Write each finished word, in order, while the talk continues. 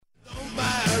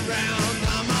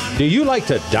Do you like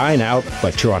to dine out,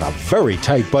 but you're on a very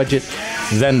tight budget?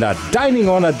 Then the Dining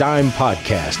on a Dime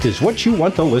podcast is what you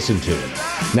want to listen to.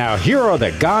 Now, here are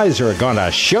the guys who are going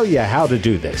to show you how to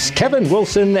do this. Kevin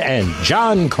Wilson and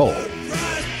John Cole.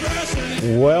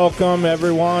 Welcome,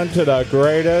 everyone, to the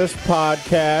greatest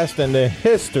podcast in the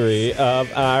history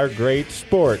of our great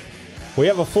sport. We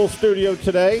have a full studio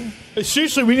today.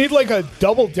 Seriously, we need like a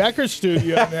double-decker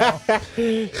studio now.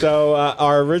 So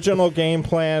our original game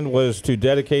plan was to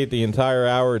dedicate the entire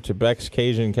hour to Beck's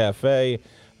Cajun Cafe.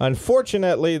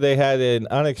 Unfortunately, they had an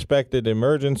unexpected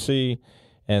emergency,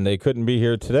 and they couldn't be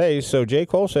here today. So J.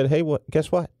 Cole said, hey,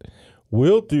 guess what?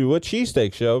 We'll do a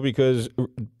cheesesteak show because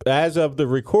as of the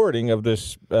recording of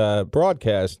this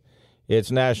broadcast, it's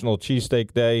National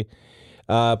Cheesesteak Day.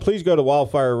 Please go to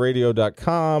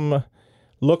wildfireradio.com.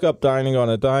 Look up Dining on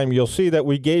a Dime. You'll see that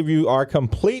we gave you our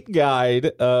complete guide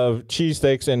of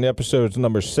cheesesteaks in episodes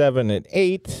number 7 and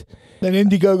 8. Then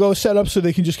Indiegogo set up so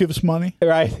they can just give us money.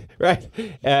 Right.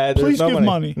 Please no give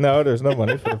money. No, there's no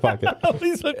money for the pocket.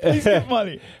 please give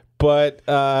money. But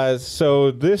so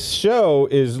this show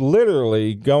is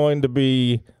literally going to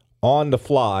be on the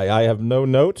fly. I have no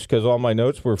notes because all my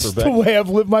notes were for It's Beck. the way I've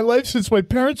lived my life since my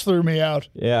parents threw me out.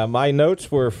 Yeah, my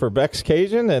notes were for Beck's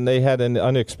Cajun, and they had an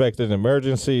unexpected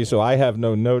emergency, so I have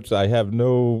no notes. I have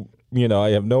no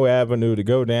avenue to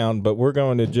go down, but we're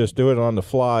going to just do it on the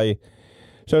fly.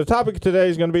 So the topic today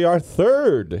is going to be our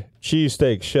third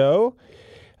cheesesteak show.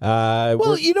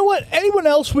 Well, you know what? Anyone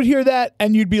else would hear that,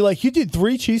 and you'd be like, you did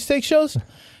 3 cheesesteak shows?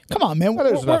 Come on, man. Well,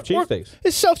 there's enough cheesesteaks.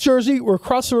 It's South Jersey. We're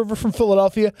across the river from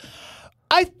Philadelphia.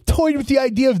 I toyed with the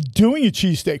idea of doing a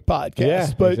cheesesteak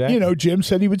podcast, but, exactly. Jim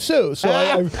said he would sue. So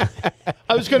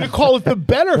I was going to call it the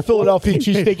Better Philadelphia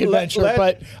Cheesesteak Adventure,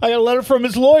 but I got a letter from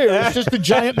his lawyer. It's just a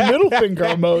giant middle finger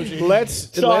emoji.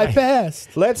 I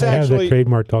passed. Let's I have actually that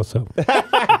trademarked also.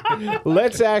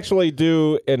 Let's actually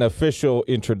do an official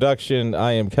introduction.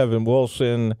 I am Kevin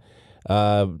Wilson.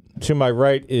 To my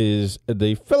right is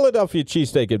the Philadelphia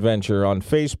Cheesesteak Adventure on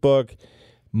Facebook.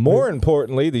 More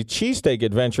importantly, the Cheesesteak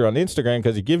Adventure on Instagram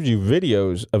because he gives you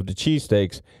videos of the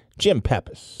cheesesteaks. Jim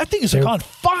Pappas. I think he's like on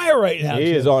fire right now.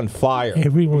 He is on fire.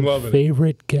 Everyone's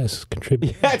favorite guest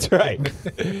contributor. That's right.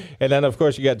 And then, of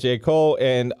course, you got J. Cole.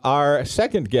 And our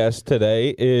second guest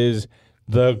today is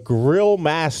the grill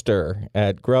master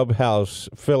at Grub House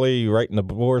Philly, right in the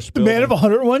Bourse The building. man of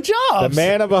 101 jobs. The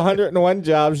man of 101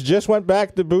 jobs just went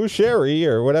back to Boucherie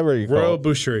or whatever you call Royal it.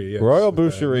 Boucherie. Yes. Royal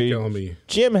Boucherie. Killing me.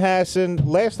 Jim Hassan.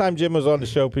 Last time Jim was on the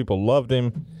show, people loved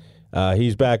him.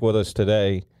 He's back with us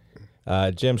today.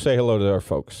 Jim, say hello to our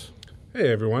folks.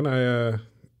 Hey, everyone.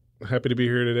 Happy to be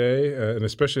here today, and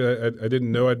especially I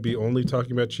didn't know I'd be only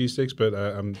talking about cheesesteaks, but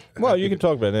I'm. Well, you can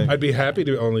talk about it. I'd be happy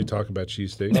to only talk about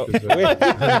cheesesteaks.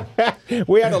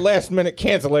 We had a last-minute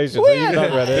cancellation. So you can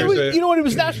talk about it. You know what? It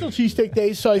was National Cheesesteak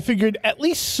Day, so I figured at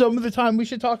least some of the time we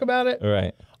should talk about it.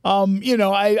 Right.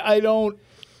 I don't.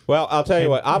 Well, I'll tell you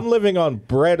what. I'm living on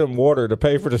bread and water to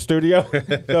pay for the studio,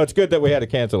 so it's good that we had a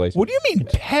cancellation. What do you mean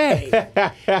pay?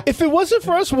 If it wasn't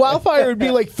for us, Wildfire would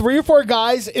be like 3 or 4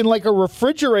 guys in like a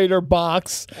refrigerator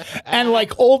box and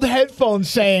like old headphones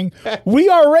saying, "We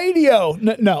are radio."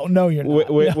 No, you're not.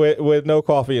 With no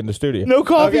coffee in the studio. No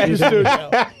coffee in the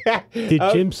studio. Did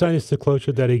Jim sign his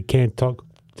disclosure that he can't talk?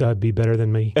 Be better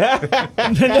than me.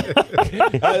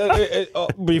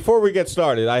 Before we get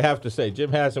started, I have to say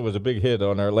Jim Hassan was a big hit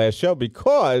on our last show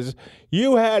because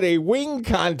you had a wing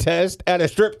contest at a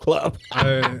strip club.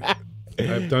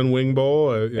 I've done Wing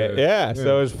Bowl. So it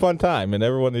was a fun time, and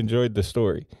everyone enjoyed the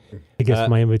story. I guess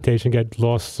my invitation got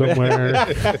lost somewhere.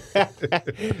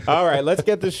 All right, let's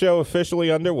get the show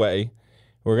officially underway.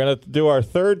 We're going to do our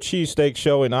third cheesesteak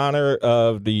show in honor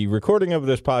of the recording of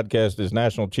this podcast is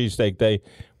National Cheesesteak Day.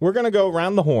 We're going to go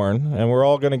around the horn, and we're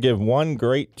all going to give one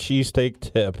great cheesesteak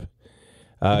tip.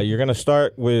 You're going to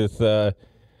start with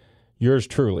yours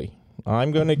truly.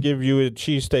 I'm going to give you a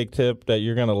cheesesteak tip that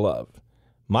you're going to love.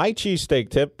 My cheesesteak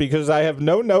tip, because I have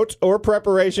no notes or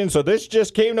preparation, so this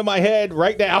just came to my head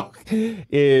right now,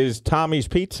 is Tommy's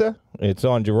Pizza. It's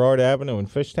on Girard Avenue in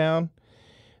Fishtown.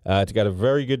 It's got a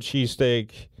very good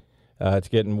cheesesteak. It's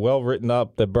getting well written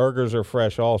up. The burgers are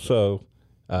fresh also.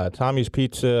 Tommy's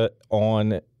Pizza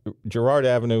on Girard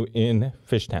Avenue in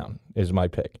Fishtown is my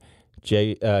pick.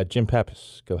 Jim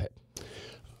Pappas, go ahead.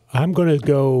 I'm going to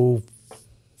go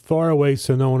far away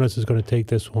so no one else is going to take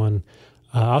this one.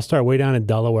 I'll start way down in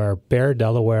Delaware, Bear,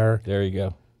 Delaware. There you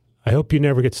go. I hope you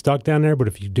never get stuck down there, but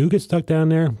if you do get stuck down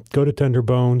there, go to Tender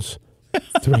Bones.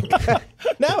 Drink.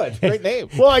 No, it's a great name.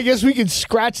 Well, I guess we could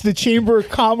scratch the Chamber of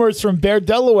Commerce from Bear,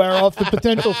 Delaware off the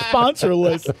potential sponsor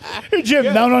list. Hey,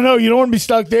 Jim, no, you don't want to be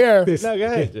stuck there. No, go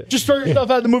ahead. Just throw yourself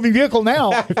out of the moving vehicle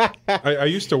now. I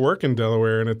used to work in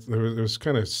Delaware, and it was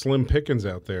kind of slim pickings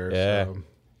out there. Yeah. So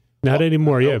Not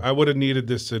anymore. Yeah, I would have needed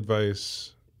this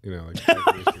advice, like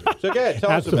 5 years ago. So go ahead.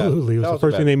 Tell us about it. absolutely. It was Tell the us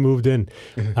first about thing they moved in.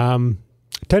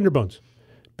 Tenderbones,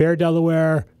 Bear,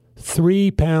 Delaware,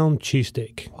 3-pound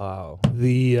cheesesteak. Wow.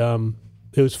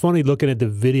 It was funny looking at the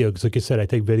video because, like I said, I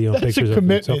take video and That's pictures a of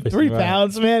commitment. myself. 3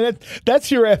 pounds, man. That's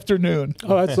your afternoon.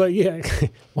 Oh, that's like, yeah.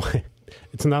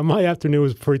 It's not my afternoon. It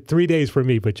was for 3 days for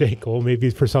me, but Jake, maybe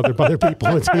for some other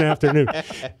people, it's an afternoon.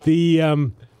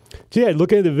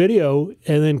 Looking at the video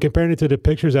and then comparing it to the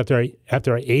pictures after I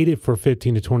ate it for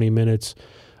 15 to 20 minutes.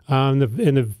 In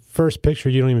the first picture,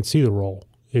 you don't even see the roll.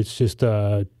 It's just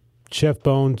chef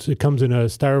bones. It comes in a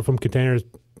styrofoam container.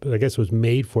 I guess it was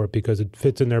made for it because it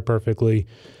fits in there perfectly.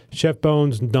 Chef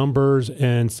bones, numbers,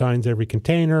 and signs every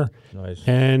container. Nice.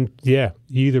 And you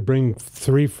either bring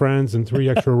 3 friends and 3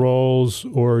 extra rolls,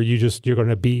 or you're going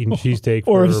to be eating cheesesteak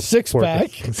Or a for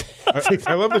 6-pack.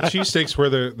 I love the cheesesteaks where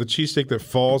the cheesesteak that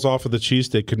falls off of the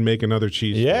cheesesteak could make another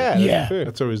cheesesteak. Yeah. Yeah.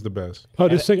 That's always the best. Oh,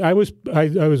 this thing! I was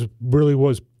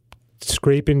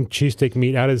scraping cheesesteak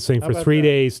meat out of this thing for 3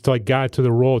 days till I got to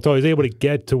the roll. So I was able to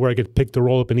get to where I could pick the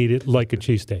roll up and eat it like a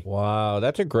cheesesteak. Wow,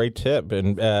 that's a great tip.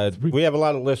 And we have a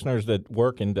lot of listeners that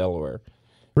work in Delaware,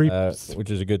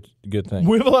 which is a good thing.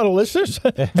 We have a lot of listeners.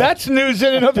 That's news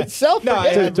in and of itself. No,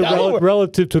 Forget It's Delaware.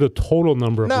 relative to the total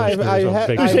number of No, listeners.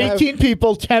 There's 18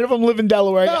 people, 10 of them live in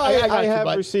Delaware. No, I got you, have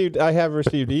bud. received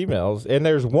emails, and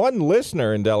there's one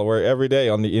listener in Delaware every day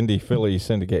on the Indy Philly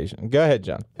syndication. Go ahead,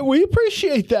 John. We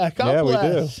appreciate that. God Yeah, we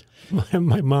bless.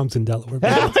 My mom's in Delaware.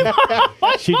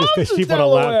 she mom's in bought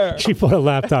Delaware. she bought a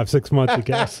laptop 6 months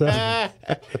ago. So.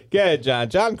 Go ahead, John.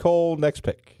 John Cole, next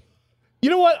pick. You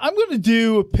know what? I'm going to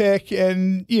do a pick,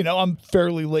 and, I'm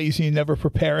fairly lazy and never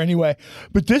prepare anyway.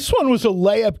 But this one was a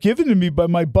layup given to me by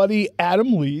my buddy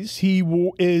Adam Lees. He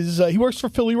works for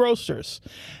Philly Roasters.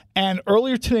 And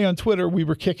earlier today on Twitter, we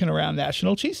were kicking around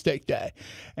National Cheesesteak Day.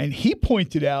 And he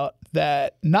pointed out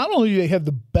that not only do they have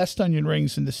the best onion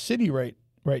rings in the city right,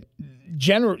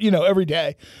 every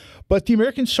day, but the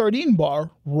American Sardine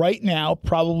Bar right now,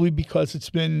 probably because it's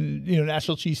been,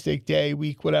 National Cheesesteak Day,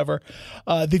 week, whatever,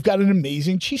 they've got an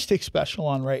amazing cheesesteak special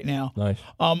on right now. Nice.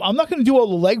 I'm not going to do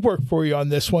all the legwork for you on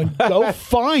this one. Go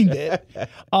find it.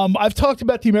 I've talked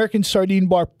about the American Sardine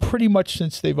Bar pretty much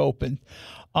since they've opened.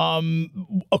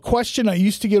 A question I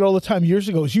used to get all the time years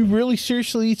ago is, you really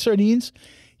seriously eat sardines?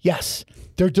 Yes.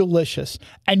 They're delicious,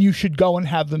 and you should go and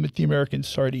have them at the American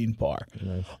Sardine Bar.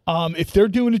 Nice. If they're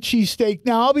doing a cheesesteak,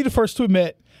 now I'll be the first to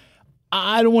admit,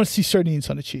 I don't want to see sardines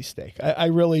on a cheesesteak. I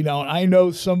really don't. I know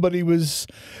somebody was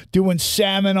doing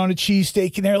salmon on a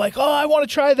cheesesteak, and they're like, "Oh, I want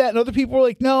to try that," and other people were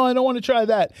like, "No, I don't want to try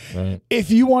that." Right.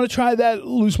 If you want to try that,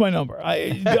 lose my number.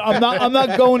 I'm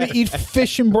not going to eat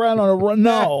fish and bread on a run.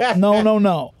 No.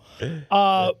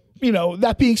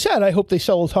 That being said, I hope they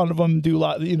sell a ton of them, do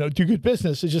good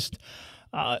business. It's just.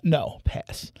 No,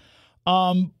 pass.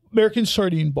 American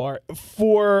Sardine Bar.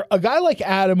 For a guy like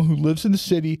Adam who lives in the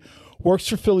city, works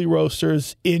for Philly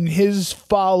Roasters, in his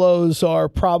follows are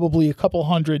probably a couple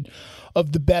hundred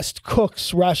of the best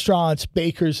cooks, restaurants,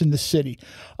 bakers in the city.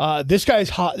 This guy's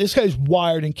hot. This guy's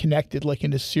wired and connected, like,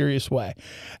 in a serious way.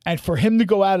 And for him to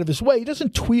go out of his way, he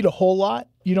doesn't tweet a whole lot.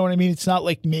 You know what I mean? It's not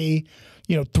like me,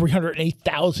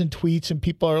 308,000 tweets, and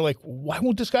people are like, why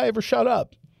won't this guy ever shut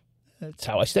up? That's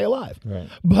how I stay alive. Right.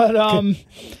 But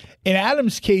in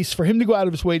Adam's case, for him to go out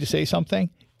of his way to say something,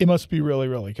 it must be really,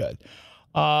 really good.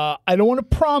 I don't want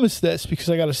to promise this because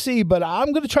I got to see, but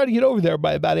I'm going to try to get over there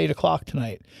by about 8 o'clock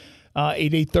tonight,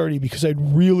 8:30, because I'd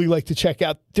really like to check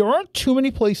out. There aren't too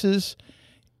many places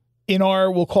in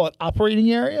our, we'll call it,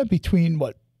 operating area between,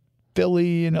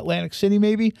 Philly and Atlantic City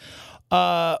maybe,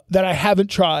 that I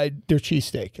haven't tried their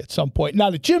cheesesteak at some point.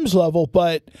 Not at Jim's level,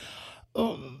 but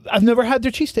I've never had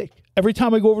their cheesesteak. Every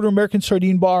time I go over to American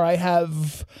Sardine Bar, I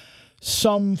have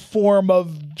some form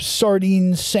of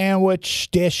sardine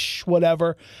sandwich, dish,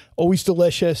 whatever. Always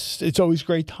delicious. It's always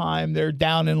great time. They're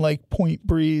down in Point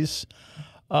Breeze.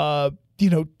 Check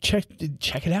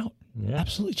it out. Yeah.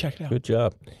 Absolutely check it out. Good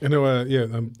job.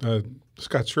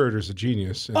 Scott Schroeder's a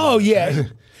genius. Oh, yeah.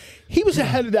 He was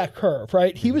ahead of that curve,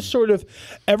 right? He was sort of,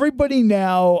 everybody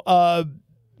now,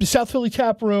 the South Philly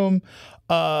Tap Room,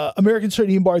 American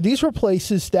Sardine Bar, these were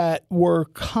places that were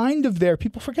kind of there.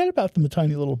 People forget about them a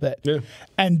tiny little bit. Yeah.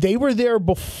 And they were there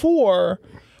before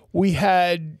we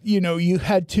had, you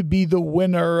had to be the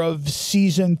winner of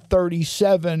season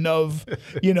 37 of,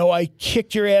 I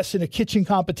kicked your ass in a kitchen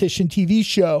competition TV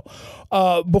show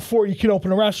before you could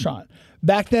open a restaurant.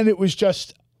 Back then it was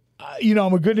just,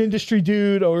 I'm a good industry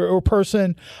dude or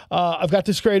person. I've got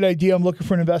this great idea. I'm looking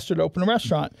for an investor to open a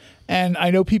restaurant. And I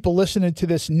know people listening to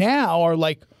this now are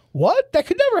like, what? That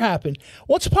could never happen.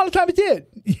 Once upon a time it did.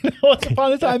 Once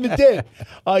upon a time it did.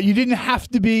 You didn't have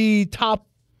to be top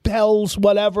hells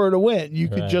whatever to win. You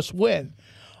could just win.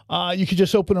 You could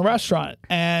just open a restaurant.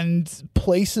 And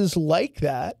places like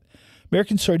that,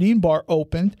 American Sardine Bar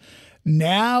opened.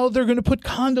 Now they're going to put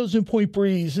condos in Point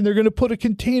Breeze, and they're going to put a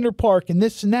container park and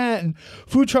this and that, and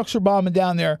food trucks are bombing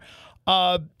down there.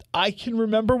 I can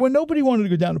remember when nobody wanted to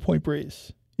go down to Point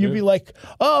Breeze. You'd be like,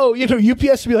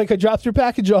 UPS would be like, I dropped your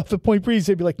package off at Point Breeze.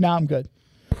 They'd be like, nah, I'm good.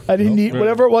 I didn't need,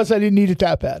 whatever it was, I didn't need it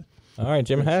that bad. All right,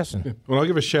 Jim Hassan. Well, I'll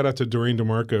give a shout out to Doreen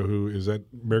DeMarco, who is at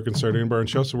American Sardine Bar, and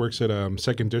she also works at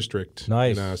 2nd District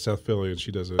in South Philly, and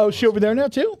she does it. Oh, she over there now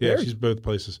too? Yeah, she's both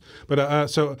places. But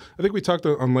so I think we talked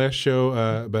on last show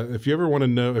about if you ever want to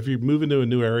know, if you move into a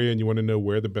new area and you want to know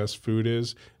where the best food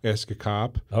is, ask a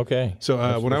cop. Okay.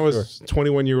 So when I was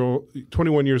 21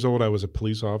 years old, I was a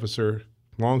police officer.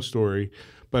 Long story.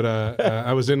 But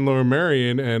I was in Lower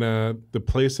Merion, and the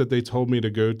place that they told me to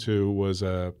go to was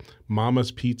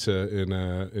Mama's Pizza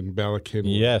in Bala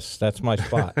Cynwyd. Yes, that's my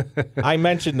spot. I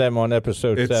mentioned them on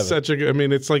episode 7. It's such a. I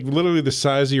mean, it's like literally the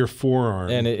size of your forearm,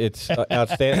 and it's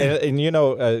outstanding.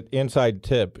 And inside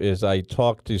tip is I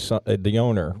talked to the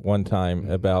owner one time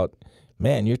about,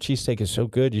 man, your cheesesteak is so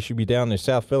good. You should be down in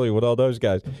South Philly with all those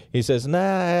guys. He says,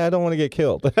 nah, I don't want to get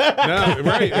killed. No,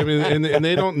 right. I mean, and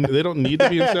they don't need to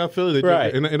be in South Philly.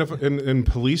 Right. And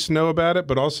police know about it,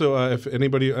 but also if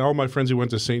anybody, all my friends who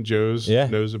went to St. Joe's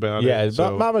knows about it. Yeah,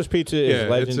 so, Mama's Pizza is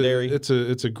legendary. It's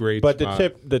a great But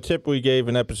spot. the tip we gave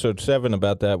in episode 7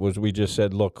 about that was we just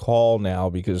said, look, call now,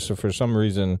 because for some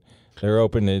reason they're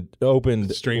opened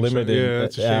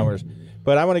limited hours.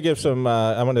 But I want to give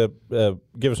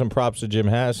some props to Jim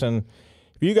Hassan.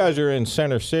 If you guys are in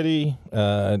Center City,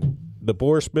 the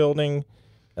Bourse Building,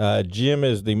 Jim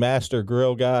is the master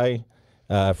grill guy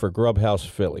for Grub House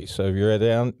Philly. So if you're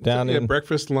down in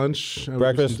breakfast, lunch,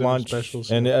 specials,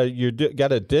 and you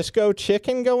got a disco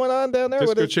chicken going on down there.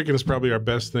 Disco chicken is probably our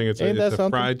best thing. It's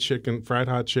a fried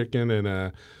hot chicken,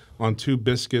 and on 2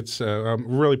 biscuits. I'm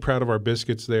really proud of our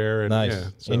biscuits there. And, nice. Yeah,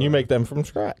 so, and you make them from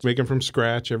scratch. Make them from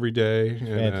scratch every day.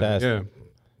 And, fantastic.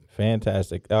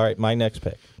 Fantastic. All right, my next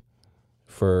pick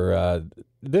for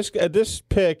this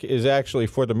pick is actually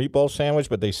for the meatball sandwich,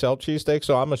 but they sell cheesesteak,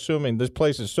 so I'm assuming this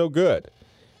place is so good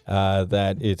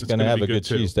that it's going to have a good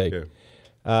cheesesteak.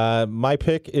 Yeah. My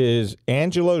pick is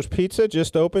Angelo's Pizza,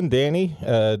 just opened. Danny,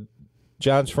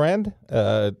 John's friend.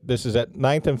 This is at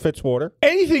 9th and Fitzwater.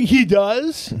 Anything he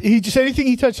does, anything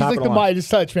he touches, he's like the Midas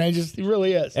touch, man. He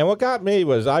really is. And what got me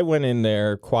was I went in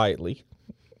there quietly,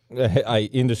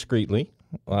 indiscreetly.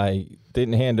 I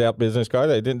didn't hand out business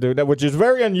cards. I didn't do that, which is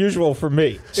very unusual for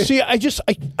me. See,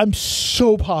 I'm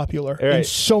so popular in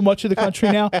so much of the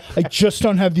country now. I just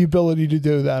don't have the ability to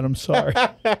do that. I'm sorry.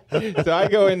 So I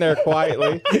go in there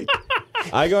quietly.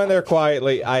 I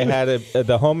had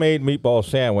the homemade meatball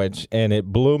sandwich, and it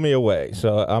blew me away.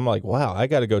 So I'm like, wow, I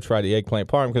got to go try the eggplant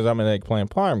parm because I'm an eggplant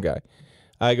parm guy.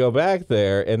 I go back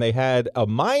there, and they had a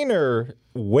minor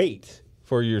weight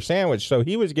for your sandwich. So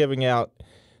he was giving out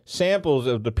samples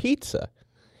of the pizza.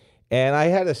 And I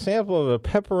had a sample of a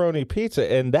pepperoni pizza.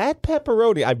 And that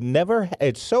pepperoni,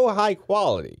 it's so high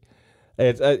quality.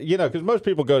 It's because most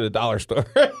people go to the dollar store,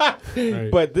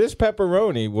 right. But this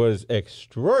pepperoni was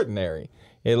extraordinary.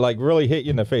 It really hit you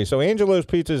in the face. So Angelo's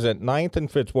Pizza's at 9th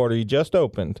and Fitzwater. He just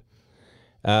opened,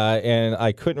 and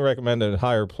I couldn't recommend a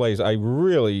higher place.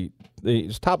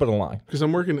 It's top of the line. Because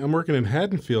I'm working in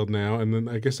Haddonfield now, and then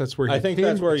I guess that's where he came from.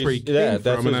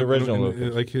 That's his original.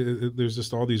 There's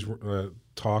just all these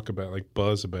talk about,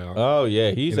 buzz about. Oh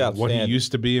yeah, he's outstanding. What he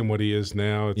used to be and what he is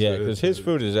now. Because his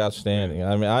food is outstanding.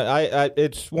 Yeah. I mean, I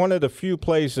it's one of the few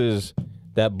places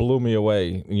that blew me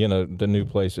away. The new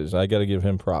places. I got to give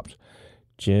him props.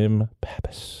 Jim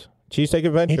Pappas, Cheesesteak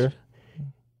Adventure.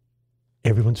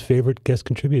 Everyone's favorite guest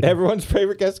contributor.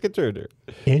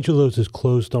 Angelo's is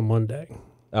closed on Monday.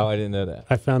 Oh, I didn't know that.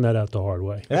 I found that out the hard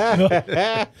way.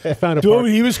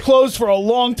 He was closed for a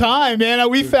long time, man.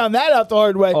 We found that out the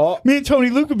hard way. Oh. Me and Tony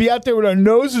Luke would be out there with our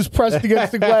noses pressed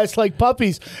against the glass like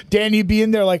puppies. Danny'd be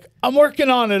in there like, I'm working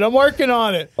on it.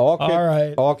 All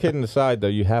right. All kidding aside, though,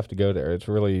 you have to go there. It's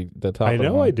really the top. I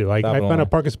know I do. I found a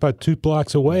parking spot 2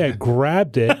 blocks away. I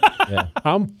grabbed it. Yeah.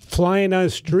 I'm flying down the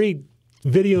street,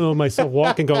 video of myself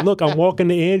walking, going, look, I'm walking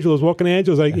to Angela's,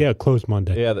 Like, yeah, closed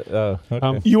Monday. Yeah.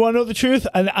 Okay. You want to know the truth?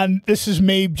 And this is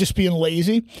me just being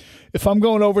lazy. If I'm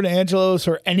going over to Angelo's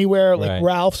or anywhere like Right.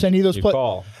 Ralph's, any of those You places,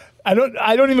 call. I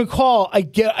don't even call. I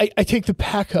take the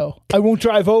Patco. I won't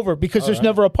drive over because there's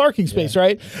never a parking space,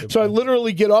 right? So I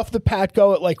literally get off the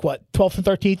Patco at like what 12th and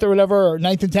 13th or whatever, or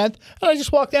 9th and 10th, and I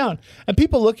just walk down. And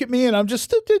people look at me, and I'm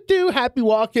just happy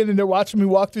walking, and they're watching me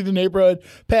walk through the neighborhood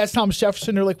past Thomas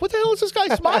Jefferson. They're like, "What the hell is this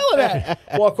guy smiling at?"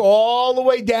 Walk all the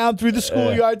way down through the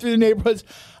schoolyard, through the neighborhoods.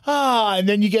 And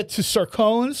then you get to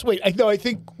Sarcone's. Wait, I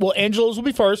think Angelo's will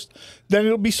be first. Then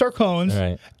it'll be Sarcone's,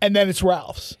 Right. and then it's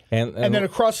Ralph's, and then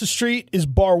across the street is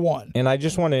Bar One. And I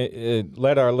just want to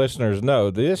let our listeners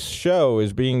know this show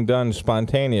is being done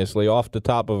spontaneously off the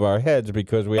top of our heads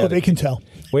because we had They can tell.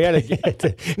 we had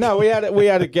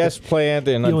a guest planned,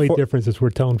 and The only difference is we're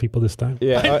telling people this time.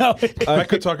 yeah, I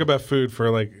could talk about food for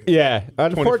like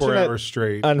 24 hours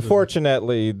straight.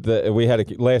 Unfortunately, we had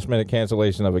a last minute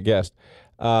cancellation of a guest.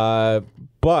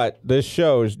 But this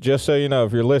show is, just so you know,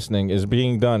 if you're listening, is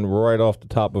being done right off the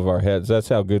top of our heads. That's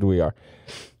how good we are.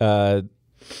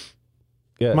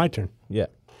 Yeah. My turn. Yeah.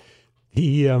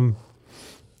 I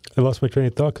lost my train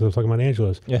of thought because I was talking about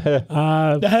Angelo's.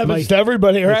 That happens to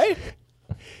everybody, right?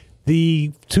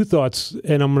 The two thoughts,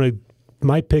 and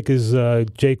my pick is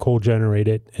J. Cole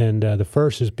generated, and the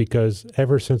first is because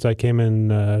ever since I came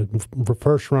in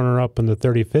first runner-up in the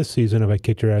 35th season of I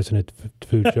Kicked Your Ass in a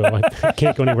Food Show, I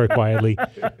can't go anywhere quietly.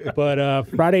 But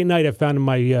Friday night I found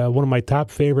my one of my top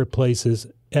favorite places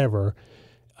ever,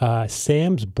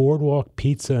 Sam's Boardwalk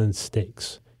Pizza and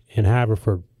Steaks in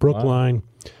Haverford, Brookline.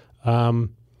 Wow.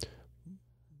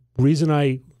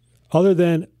 Other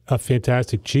than a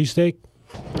fantastic cheesesteak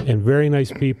and very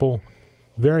nice people,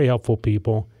 very helpful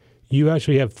people, you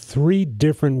actually have 3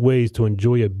 different ways to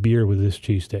enjoy a beer with this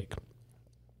cheesesteak.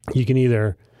 You can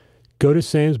either go to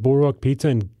Sam's Boardwalk Pizza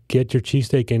and get your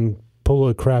cheesesteak and pull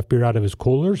a craft beer out of his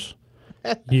coolers.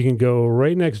 You can go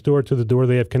right next door to the door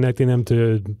they have connecting them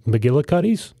to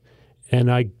McGillicuddy's.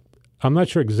 And I'm not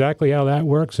sure exactly how that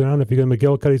works. I don't know if you go to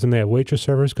McGillicuddy's and they have waitress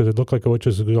service because it looked like a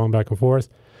waitress was going back and forth.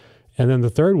 And then the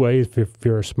third way, if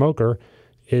you're a smoker,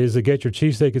 is to get your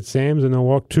cheesesteak at Sam's and then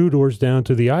walk 2 doors down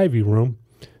to the Ivy Room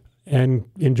and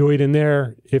enjoy it in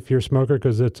there if you're a smoker,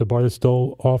 because it's a bar that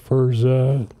still offers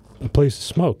a place to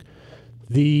smoke.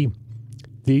 The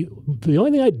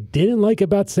only thing I didn't like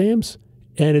about Sam's,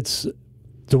 and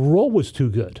the roll was too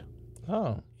good.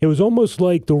 Oh. It was almost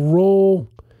like the roll,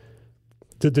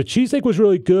 the cheesesteak was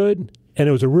really good, and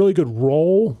it was a really good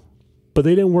roll, but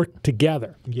they didn't work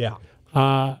together. Yeah.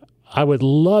 I would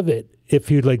love it if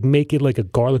you'd make it like a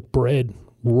garlic bread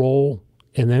roll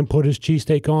and then put his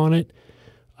cheesesteak on it.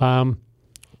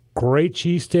 Great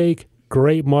cheesesteak,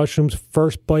 great mushrooms.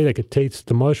 First bite, I could taste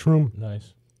the mushroom.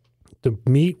 Nice. The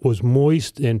meat was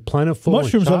moist and plentiful.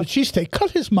 Mushrooms on the cheesesteak.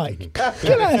 Cut his mic.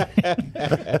 Get on.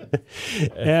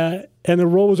 And the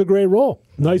roll was a great roll.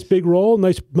 Nice big roll,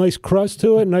 nice crust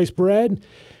to it, nice bread.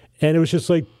 And it was just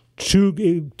like two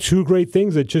great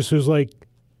things that just was like,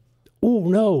 oh,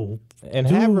 no. And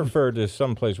Haverford is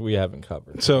someplace we haven't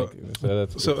covered. So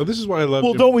this is why I love.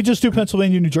 Well, don't we just do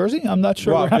Pennsylvania, New Jersey? I'm not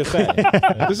sure. Well, I'm just saying.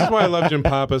 This is why I love Jim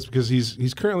Pappas, because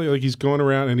he's currently he's going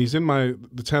around, and he's in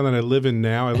the town that I live in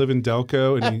now. I live in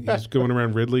Delco, and he's going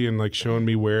around Ridley and showing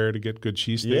me where to get good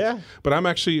cheesesteaks. Yeah. But I'm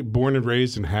actually born and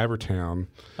raised in Havertown.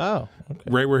 Oh,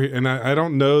 okay. Right where I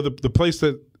don't know the place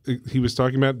that he was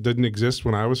talking about didn't exist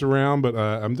when I was around, but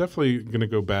I'm definitely going to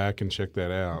go back and check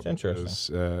that out. That's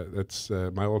interesting. Because, that's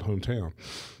my old hometown.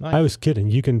 Nice. I was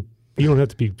kidding. You don't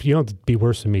have to be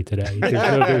worse than me today. There's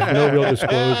no real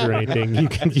disclosure or anything.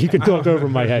 You can talk over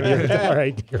my head. All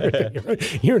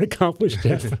right. You're an accomplished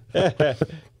Jeff. Go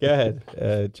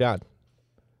ahead, John.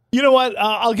 You know what?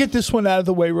 I'll get this one out of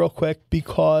the way real quick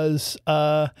because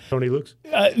Tony Luke's?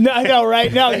 no, I know,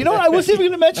 right? Now, you know what? I wasn't even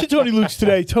going to mention Tony Luke's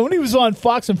today. Tony was on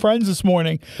Fox and Friends this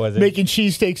morning making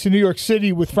cheesesteaks in New York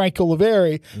City with Frank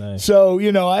Oliveri. Nice. So,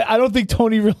 I don't think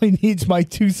Tony really needs my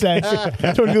 2 cents.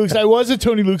 Tony Luke's. I was at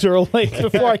Tony Luke's early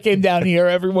before I came down here.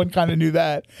 Everyone kind of knew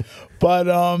that. But,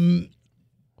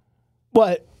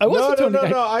 what? I wasn't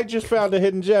No. I just found a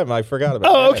hidden gem. I forgot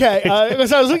about. Oh, okay.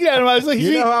 Because I was looking at him, I was like,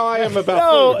 You know how I am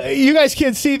about food. you guys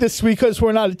can't see this because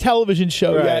we're not a television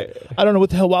show Right. yet. I don't know what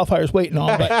the hell Wildfire's waiting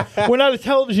on, but we're not a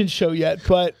television show yet.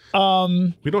 But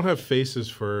We don't have faces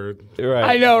for.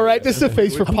 Right. I know, right? This is a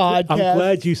face for podcast. I'm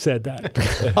glad you said that.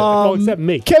 Except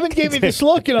me. Kevin gave me this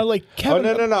look, and I'm like, Kevin,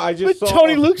 Oh, no. I just but saw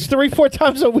Tony Luke's 3-4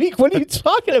 times a week. What are you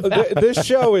talking about? This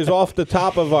show is off the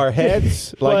top of our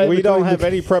heads. But- We don't have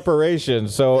any preparation conversation,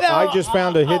 so No, I just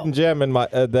found a hidden gem in my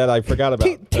that I forgot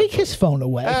about. Take his phone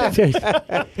away. Jake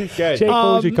Good.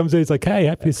 Folger comes in. He's like, "Hey,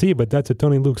 happy to see you, but that's a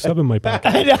Tony Luke sub in my pocket."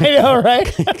 I know,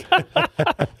 right?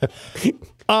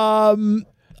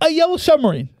 A Yellow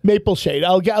Submarine, Maple Shade.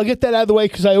 I'll get that out of the way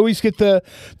because I always get the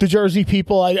Jersey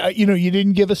people. I you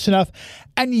didn't give us enough.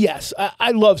 And yes,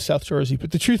 I love South Jersey,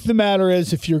 but the truth of the matter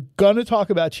is, if you're gonna talk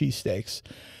about cheesesteaks,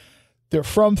 they're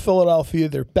from Philadelphia.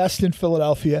 They're best in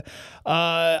Philadelphia.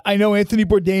 I know Anthony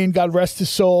Bourdain, God rest his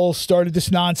soul, started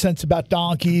this nonsense about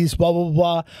Donkeys, blah,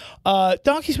 blah, blah.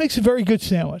 Donkeys makes a very good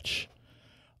sandwich.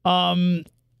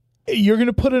 You're going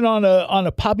to put it on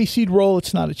a poppy seed roll.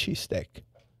 It's not a cheesesteak.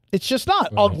 It's just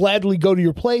not. Right. I'll gladly go to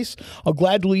your place. I'll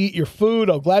gladly eat your food.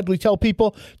 I'll gladly tell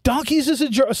people Donkeys is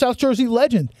a South Jersey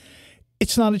legend.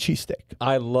 It's not a cheesesteak.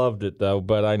 I loved it, though,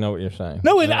 but I know what you're saying.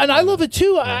 No, and I love it,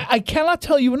 too. Yeah. I cannot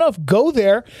tell you enough. Go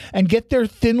there and get their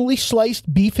thinly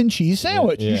sliced beef and cheese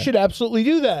sandwich. You should absolutely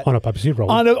do that. On a poppy seed roll.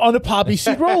 On a poppy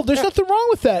seed roll. There's nothing wrong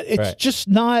with that. It's just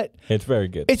not. It's very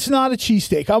good. It's not a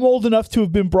cheesesteak. I'm old enough to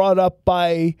have been brought up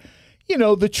by,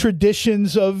 the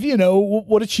traditions of,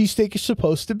 what a cheesesteak is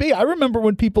supposed to be. I remember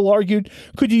when people argued,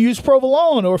 could you use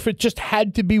provolone or if it just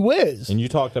had to be whiz? And you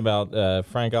talked about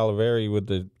Frank Oliveri with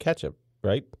the ketchup.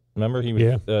 Right? Remember he was.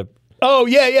 Yeah.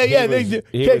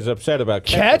 He was upset about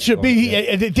ketchup.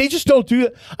 They just don't do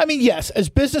it. I mean, yes, as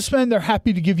businessmen, they're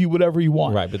happy to give you whatever you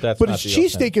want. Right, but that's. But as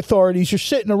cheesesteak authorities, you're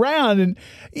sitting around and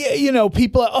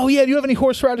people. Oh yeah, do you have any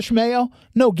horseradish mayo?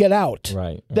 No, get out.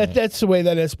 Right. That's the way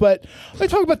that is. But I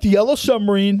talk about the Yellow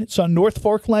Submarine. It's on North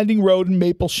Fork Landing Road in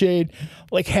Maple Shade,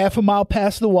 like half a mile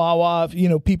past the Wawa.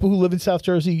 People who live in South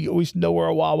Jersey always know where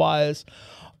a Wawa is.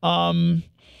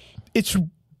 It's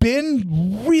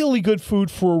been really good food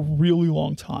for a really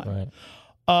long time.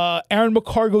 Right. Aaron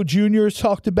McCargo Jr. has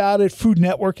talked about it. Food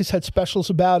Network has had specials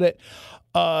about it.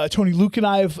 Tony Luke and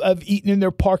I have eaten in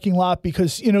their parking lot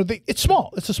because, it's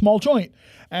small. It's a small joint.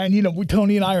 And,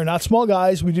 Tony and I are not small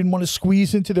guys. We didn't want to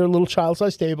squeeze into their little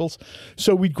child-sized tables.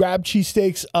 So we'd grab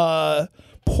cheesesteaks.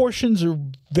 Portions are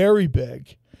very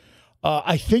big.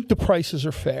 I think the prices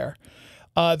are fair.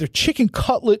 Their chicken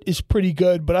cutlet is pretty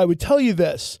good, but I would tell you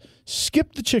this.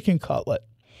 Skip the chicken cutlet.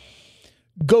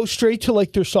 Go straight to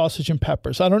like their sausage and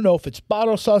peppers. I don't know if it's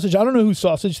bottle sausage. I don't know whose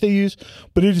sausage they use,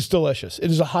 but it is delicious. It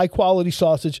is a high quality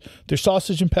sausage. Their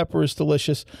sausage and pepper is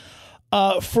delicious.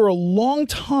 For a long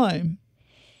time,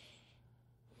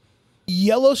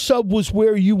 Yellow Sub was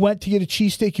where you went to get a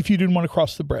cheesesteak if you didn't want to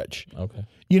cross the bridge. Okay.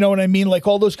 You know what I mean? Like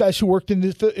all those guys who were in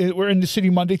the city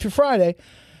Monday through Friday.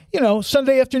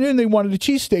 Sunday afternoon they wanted a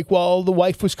cheesesteak while the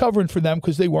wife was covering for them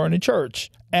because they weren't in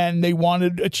church. And they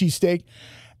wanted a cheesesteak.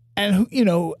 And,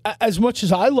 as much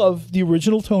as I love the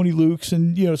original Tony Luke's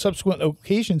and, subsequent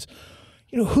occasions,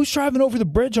 who's driving over the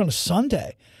bridge on a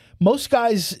Sunday? Most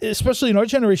guys, especially in our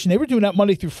generation, they were doing that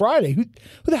Monday through Friday. Who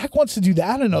the heck wants to do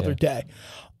that another day?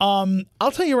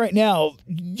 I'll tell you right now,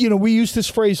 we use this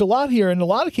phrase a lot here. In a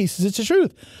lot of cases, it's the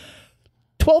truth.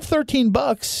 $12,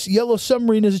 $13, Yellow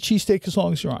Submarine is a cheesesteak as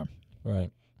long as your arm. Right.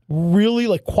 Really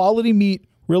like quality meat,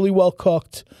 really well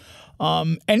cooked.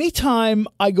 Anytime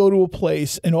I go to a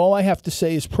place and all I have to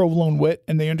say is provolone wit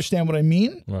and they understand what I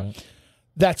mean, right,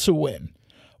 that's a win.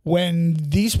 When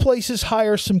these places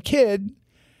hire some kid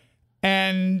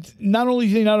and not only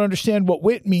do they not understand what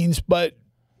wit means, but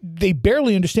they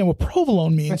barely understand what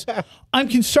provolone means, I'm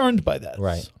concerned by that.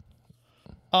 Right.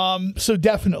 So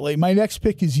definitely, my next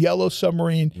pick is Yellow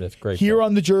Submarine. That's great. Here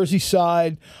on the Jersey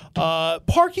side,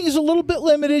 parking is a little bit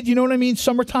limited. You know what I mean?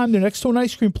 Summertime, they're next to an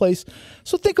ice cream place,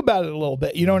 so think about it a little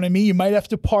bit. You know what I mean? You might have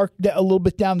to park a little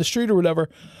bit down the street or whatever.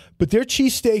 But their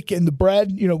cheesesteak and the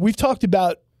bread, we've talked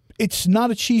about. It's not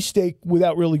a cheesesteak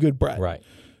without really good bread. Right.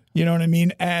 You know what I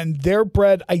mean? And their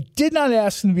bread, I did not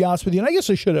ask them, to be honest with you, and I guess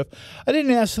I should have. I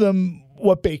didn't ask them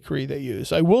what bakery they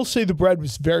use. I will say the bread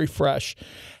was very fresh,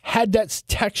 had that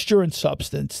texture and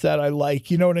substance that I like.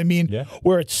 You know what I mean? Yeah.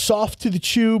 Where it's soft to the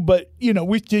chew, but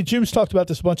Jim's talked about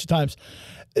this a bunch of times.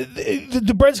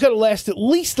 The bread's got to last at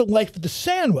least the length of the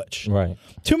sandwich. Right.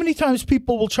 Too many times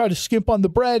people will try to skimp on the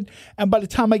bread, and by the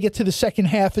time I get to the second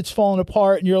half, it's falling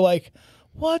apart, and you're like,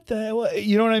 what the hell?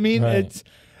 You know what I mean? Right.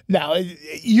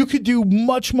 You could do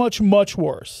much, much, much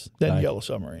worse than Yellow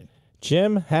Submarine.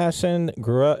 Jim Hassan,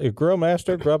 Grill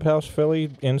Master, Grub House Philly,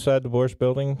 inside the Borscht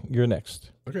Building. You're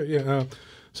next. Okay, yeah.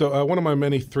 So one of my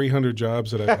many 300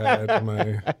 jobs that I've had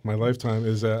in my lifetime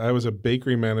is I was a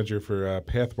bakery manager for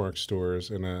Pathmark stores,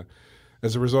 and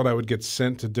as a result, I would get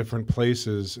sent to different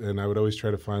places, and I would always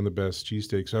try to find the best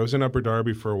cheesesteak. So I was in Upper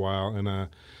Darby for a while, and a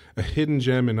hidden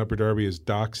gem in Upper Darby is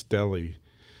Doc's Deli.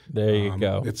 There you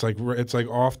go. It's like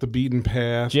off the beaten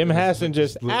path. Jim Hassan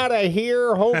just out of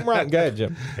here, home run. Go ahead,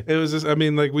 Jim. It was just, I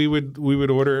mean, like we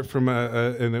would order it from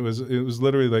and it was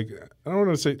literally like, I don't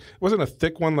want to say, it wasn't a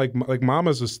thick one like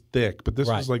Mama's was thick, but this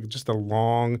was like just a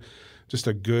long, just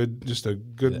a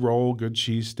good roll, good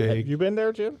cheesesteak. Have you been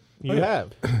there, Jim? You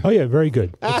have. Oh yeah, very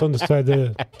good. It's on the side of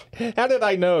the. How did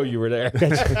I know you were there?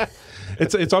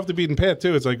 It's off the beaten path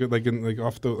too. It's like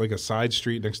off a side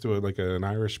street next to an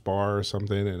Irish bar or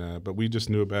something. And but we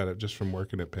just knew about it just from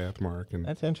working at Pathmark. And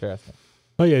That's interesting.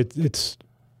 Oh yeah, it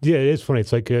is funny.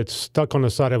 It's like it's stuck on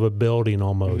the side of a building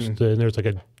almost, and there's like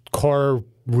a car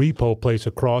repo place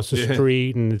across the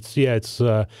street, and it's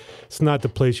not the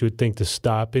place you would think to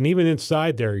stop. And even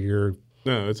inside there, you're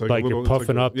it's you're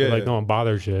puffing up, like no one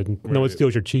bothers you, and no one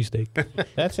steals your cheesesteak.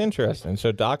 That's interesting.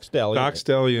 So Doc's Deli. Doc's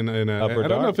Deli in I don't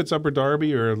know if it's Upper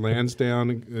Darby or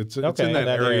Lansdowne. It's in that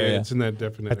area. It's in that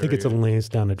definite I think area. it's a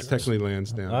Lansdowne address. It's technically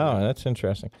Lansdowne. Oh, that's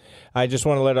interesting. I just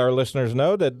want to let our listeners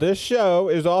know that this show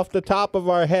is off the top of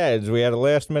our heads. We had a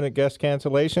last-minute guest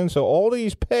cancellation, so all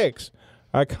these picks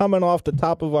are coming off the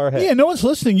top of our heads. Yeah, no one's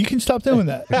listening. You can stop doing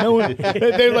that. No one,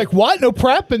 they're like, what? No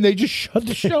prep? And they just shut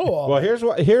the show off. Well,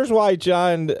 here's why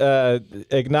John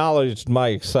acknowledged my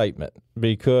excitement,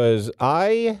 because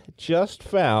I just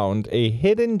found a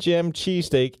hidden gem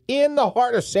cheesesteak in the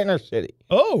heart of Center City.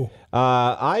 Oh.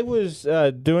 I was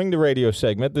doing the radio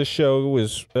segment. This show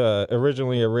was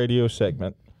originally a radio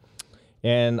segment,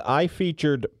 and I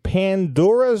featured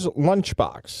Pandora's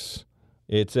Lunchbox.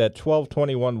 It's at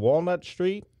 1221 Walnut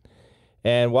Street.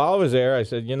 And while I was there, I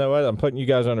said, you know what? I'm putting you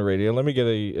guys on the radio. Let me get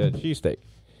a cheesesteak.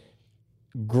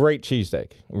 Great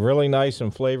cheesesteak. Really nice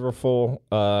and flavorful.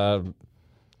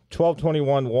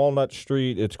 1221 Walnut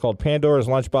Street. It's called Pandora's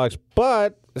Lunchbox.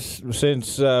 But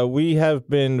since we have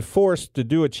been forced to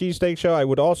do a cheesesteak show, I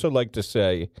would also like to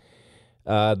say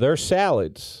their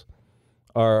salads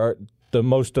are the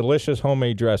most delicious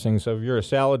homemade dressing. So if you're a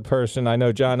salad person, I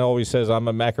know John always says I'm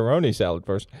a macaroni salad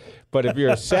person, but if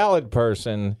you're a salad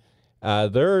person,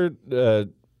 their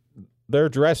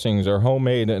dressings are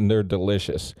homemade and they're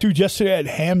delicious. Dude, yesterday I had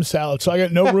ham salad, so I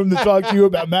got no room to talk to you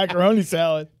about macaroni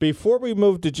salad. Before we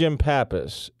move to Jim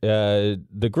Pappas,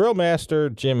 the grill master,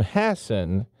 Jim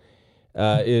Hassan,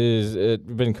 is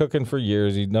been cooking for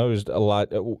years. He knows a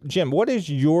lot. Jim, what is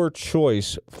your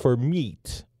choice for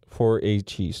meat for a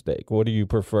cheesesteak? What do you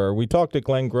prefer? We talked to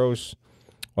Glenn Gross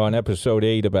on episode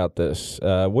 8 about this.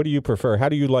 What do you prefer? How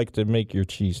do you like to make your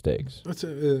cheesesteaks?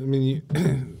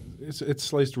 It's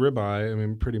sliced ribeye. I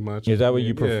mean, pretty much. Is that what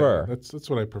you prefer? Yeah, that's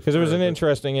what I prefer. Because it was an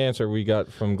interesting answer we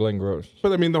got from Glenn Gross.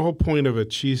 But I mean, the whole point of a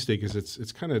cheesesteak is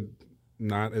it's kind of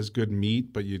not as good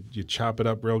meat, but you chop it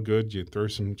up real good. You throw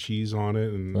some cheese on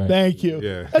it, and Thank you.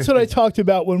 Yeah. That's what I talked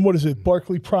about when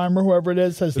Barclay Primer, whoever it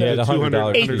is, has the that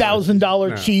 $100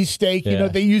 $8,000 cheesesteak. Yeah. You know,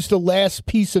 they use the last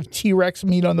piece of T-Rex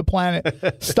meat on the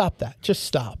planet. Stop that. Just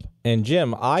stop. And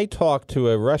Jim, I talked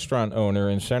to a restaurant owner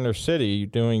in Center City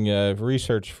doing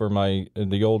research for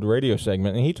the old radio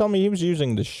segment, and he told me he was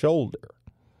using the shoulder.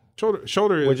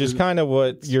 Shoulder, which is kind of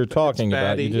what you're talking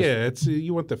about.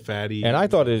 You want the fatty. And I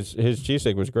thought his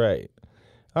cheesesteak was great.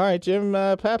 All right, Jim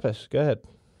Pappas, go ahead.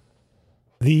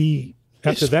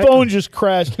 His phone just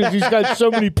crashed because he's got so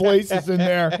many places in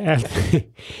there.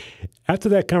 After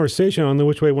that conversation, I don't know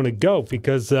which way I want to go,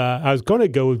 because I was going to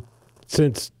go,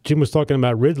 since Jim was talking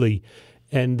about Ridley,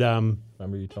 and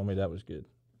remember you told me that was good.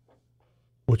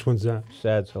 Which one's that?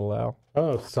 Sad's Halal.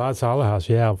 Oh, Sad's Halal House.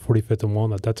 Yeah, 45th and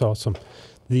Walnut. That's awesome.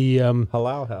 The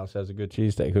Halal House has a good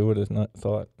cheesesteak. Who would have not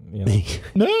thought? You know?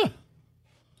 No.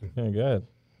 Yeah, good.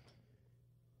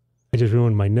 I just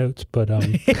ruined my notes, but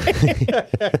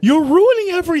you're ruining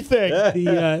everything.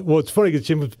 Well, it's funny because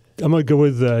I'm going to go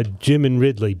with Jim and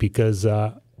Ridley, because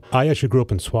I actually grew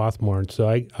up in Swarthmore, and so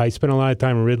I spent a lot of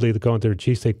time in Ridley going to the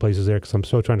cheesesteak places there, because I'm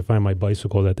still trying to find my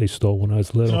bicycle that they stole when I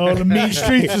was little. Oh, the mean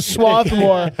streets of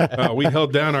Swarthmore. We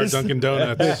held down our Dunkin'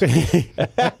 Donuts.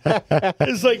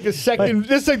 It's like the second.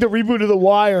 This is like the reboot of The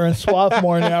Wire in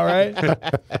Swarthmore now, right?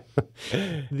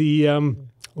 The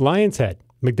Lion's Head,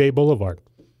 McDade Boulevard.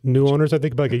 New owners, I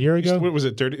think, about like a year ago. What was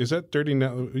it? Is that Dirty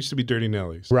Nelly? It used to be Dirty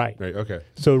Nelly's. Right. Right. Okay.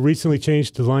 So recently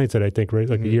changed to Lion's Head, I think, right,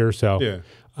 like a year or so. Yeah.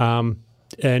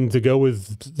 And to go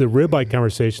with the ribeye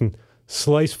conversation,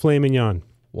 sliced filet mignon.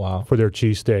 Wow. For their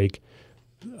cheesesteak.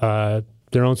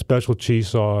 Their own special cheese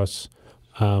sauce.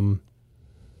 $12.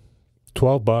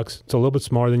 It's a little bit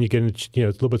smaller than you get it's a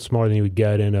little bit smaller than you would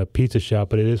get in a pizza shop,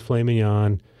 but it is filet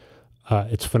mignon.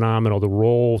 It's phenomenal. The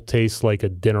roll tastes like a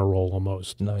dinner roll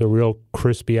almost. Nice. They're real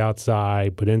crispy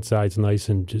outside, but inside's nice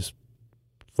and just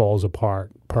falls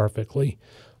apart perfectly.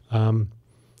 So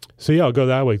yeah, I'll go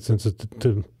that way, since it's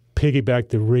to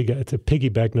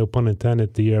piggyback no pun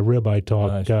intended, the ribeye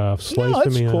talk. No, Sliced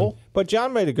that's me on. cool. But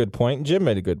John made a good point. And Jim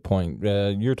made a good point.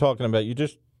 You're talking about you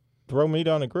just throw meat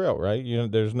on a grill, right?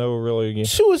 There's no really.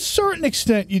 To a certain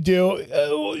extent, you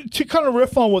do. To kind of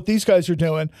riff on what these guys are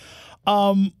doing,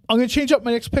 I'm going to change up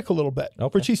my next pick a little bit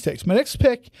for cheesesteaks. My next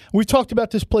pick, we've talked about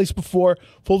this place before.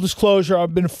 Full disclosure,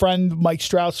 I've been a friend of Mike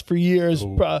Strauss for years.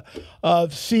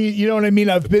 See, you know what I mean?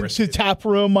 I've been to Tap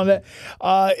Room on that.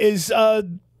 Is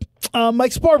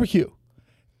Mike's Barbecue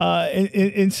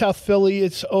in South Philly.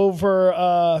 It's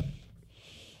over,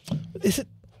 is it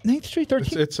 9th Street,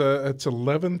 13th? It's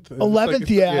 11th. 11th,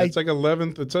 yeah. It's like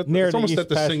 11th. It's Near the almost East at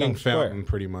the Passion Singing Square. Fountain,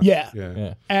 pretty much.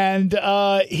 Yeah. And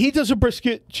he does a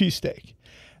brisket cheesesteak.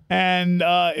 And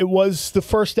it was the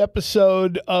first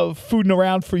episode of Food and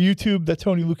Around for YouTube that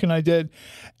Tony Luke and I did.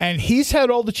 And he's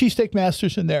had all the cheesesteak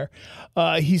masters in there.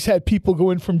 He's had people go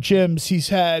in from gyms. He's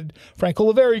had Frank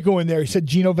Oliveri go in there. He's had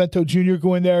Gino Vento Jr.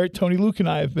 go in there. Tony Luke and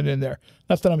I have been in there.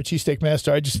 Not that I'm a cheesesteak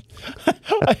master. I just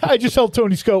I just held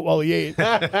Tony's coat while he ate.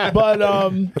 But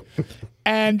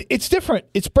and it's different.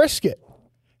 It's brisket.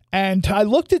 And I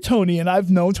looked at Tony, and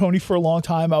I've known Tony for a long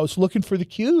time. I was looking for the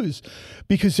cues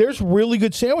because there's really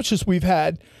good sandwiches we've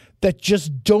had that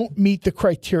just don't meet the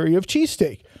criteria of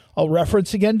cheesesteak. I'll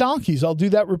reference again donkeys. I'll do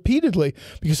that repeatedly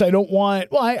because I don't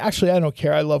want. Well, I don't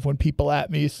care. I love when people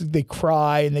at me they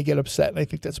cry and they get upset, and I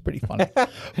think that's pretty funny.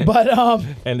 But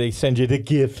and they send you the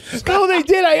gifts. no, they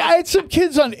did. I had some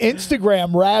kids on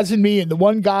Instagram razzing me, and the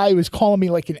one guy was calling me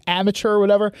like an amateur or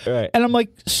whatever. Right. And I'm like,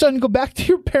 son, go back to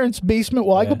your parents' basement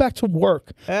while I go back to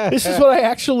work. This is what I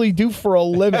actually do for a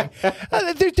living.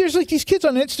 There's like these kids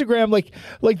on Instagram, like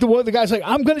the guy's like,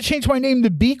 I'm going to change my name to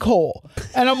Beak Hole,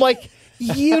 and I'm like.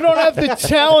 You don't have the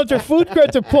talent or food cred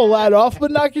to pull that off,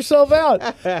 but knock yourself out.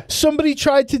 Somebody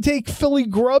tried to take Philly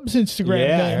Grub's Instagram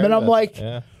name, and I'm like,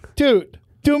 dude,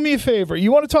 do me a favor.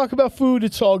 You want to talk about food?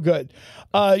 It's all good.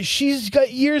 She's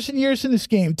got years and years in this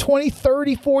game, 20,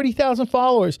 30, 40,000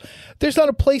 followers. There's not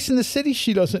a place in the city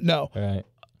she doesn't know. Right.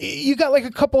 You got like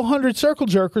a couple hundred circle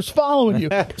jerkers following you.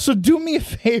 So do me a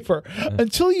favor.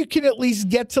 Until you can at least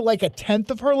get to like a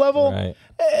 10th of her level,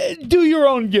 do your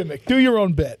own gimmick. Do your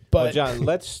own bit. But well, John,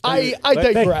 I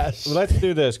digress. Let's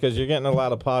do this because you're getting a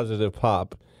lot of positive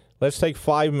pop. Let's take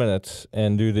 5 minutes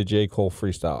and do the J. Cole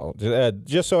freestyle.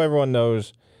 Just so everyone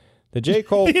knows, the J.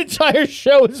 Cole... the entire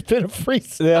show has been a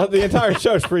freestyle. The entire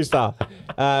show is freestyle.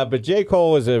 But J.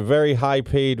 Cole is a very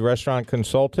high-paid restaurant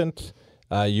consultant.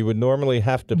 You would normally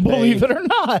have to pay... Believe it or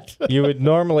not. You would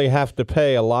normally have to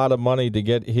pay a lot of money to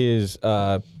get his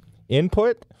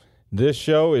input. This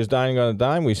show is Dining on a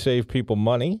Dime. We save people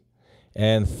money.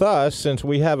 And thus, since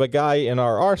we have a guy in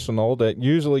our arsenal that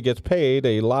usually gets paid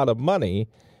a lot of money,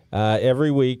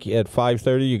 every week at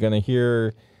 5:30, you're going to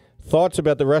hear thoughts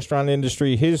about the restaurant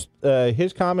industry, his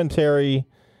commentary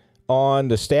on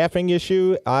the staffing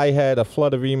issue. I had a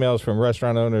flood of emails from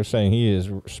restaurant owners saying he is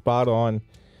spot on.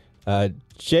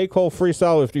 J. Cole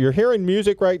freestyle. If you're hearing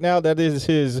music right now, that is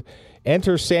his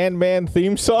Enter Sandman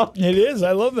theme song. It is.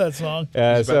 I love that song.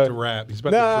 He's about to rap. He's about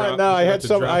to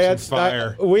drop some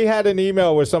fire. We had an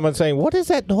email with someone saying, "What is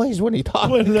that noise when he talks?"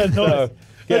 What is that noise?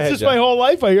 That's just my whole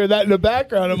life. I hear that in the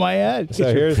background of my head.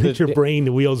 So here's your brain,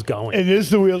 the wheels going. It is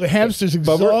the wheel. The hamster's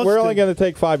exhausted. But we're only going to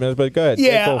take 5 minutes. But go ahead.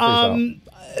 Yeah.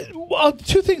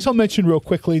 Two things I'll mention real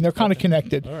quickly, and they're kind of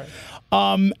connected. All right.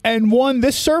 And one,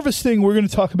 this service thing we're going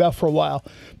to talk about for a while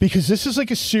because this is like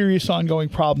a serious ongoing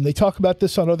problem. They talk about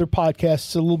this on other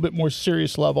podcasts, a little bit more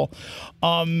serious level.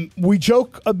 We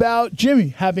joke about Jimmy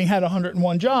having had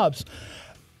 101 jobs.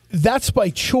 That's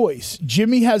by choice.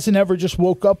 Jimmy hasn't ever just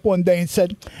woke up one day and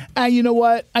said, you know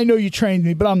what? I know you trained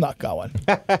me, but I'm not going.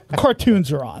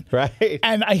 Cartoons are on. Right.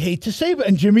 And I hate to say it,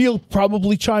 and Jimmy will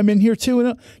probably chime in here too.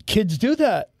 And kids do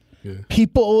that. Yeah.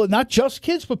 People, not just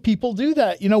kids, but people do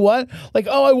that. You know what? Like,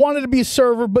 I wanted to be a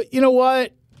server, but you know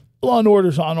what? Law and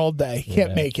Order's on all day.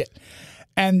 Can't make it.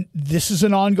 And this is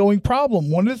an ongoing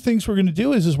problem. One of the things we're going to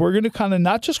do is we're going to kind of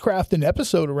not just craft an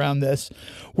episode around this.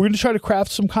 We're going to try to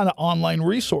craft some kind of online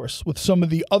resource with some of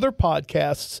the other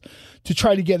podcasts to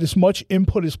try to get as much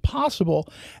input as possible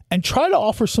and try to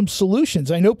offer some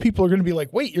solutions. I know people are going to be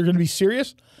like, wait, you're going to be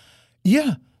serious?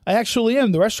 Yeah, I actually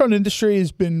am. The restaurant industry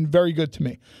has been very good to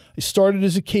me. I started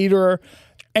as a caterer.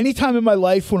 Anytime in my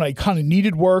life when I kind of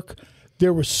needed work,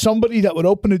 there was somebody that would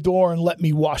open a door and let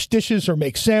me wash dishes or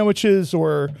make sandwiches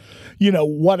or,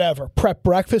 whatever, prep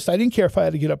breakfast. I didn't care if I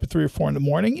had to get up at 3 or 4 in the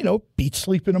morning, beat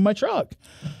sleeping in my truck.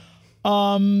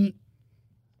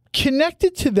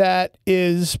 Connected to that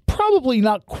is probably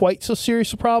not quite so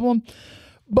serious a problem.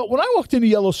 But when I walked into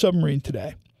Yellow Submarine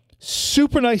today,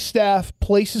 super nice staff,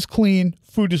 place is clean,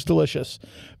 Food is delicious.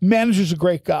 Manager's a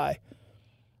great guy.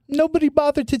 Nobody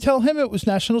bothered to tell him it was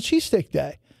National Cheesesteak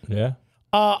Day. Yeah.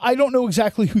 I don't know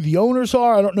exactly who the owners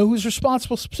are. I don't know who's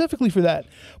responsible specifically for that.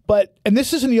 But, and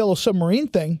this isn't a Yellow Submarine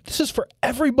thing. This is for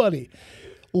everybody.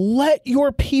 Let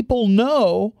your people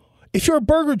know. If you're a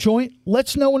burger joint,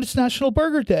 let's know when it's National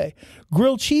Burger Day,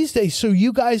 Grilled Cheese Day, so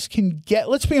you guys can get,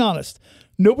 let's be honest,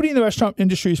 nobody in the restaurant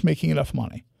industry is making enough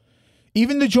money.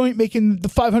 Even the joint making the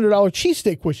 $500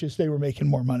 cheesesteak wishes they were making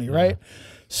more money, right?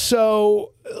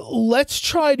 So let's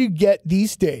try to get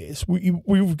these days.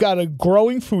 We've got a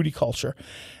growing foodie culture.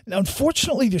 Now,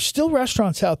 unfortunately, there's still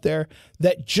restaurants out there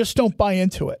that just don't buy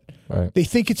into it. Right. They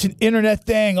think it's an internet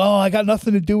thing. Oh, I got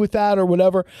nothing to do with that or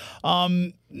whatever.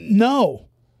 No.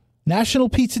 National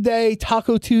Pizza Day,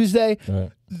 Taco Tuesday.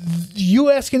 Right.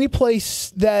 You ask any place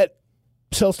that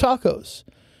sells tacos,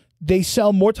 they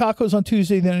sell more tacos on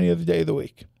Tuesday than any other day of the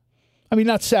week. I mean,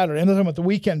 not Saturday. I'm not talking about the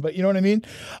weekend, but you know what I mean?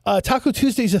 Taco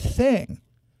Tuesday is a thing.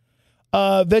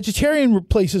 Vegetarian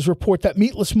places report that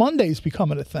Meatless Monday is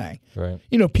becoming a thing. Right.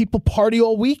 You know, people party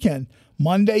all weekend.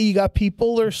 Monday, you got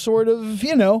people that are sort of,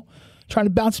 you know, trying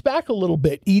to bounce back a little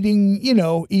bit, eating, you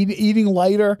know, eating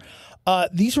lighter.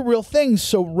 These are real things.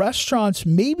 So restaurants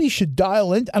maybe should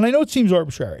dial in. And I know it seems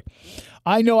arbitrary.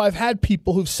 I know I've had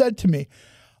people who've said to me,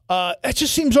 it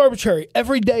just seems arbitrary.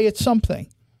 Every day it's something.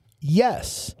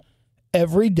 Yes.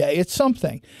 Every day it's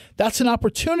something. That's an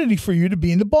opportunity for you to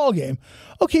be in the ball game.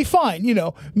 Okay, fine. You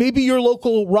know, maybe your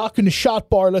local Rock and the Shot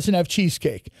bar doesn't have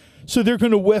cheesecake, so they're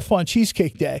going to whiff on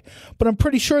Cheesecake Day. But I'm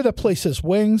pretty sure that place has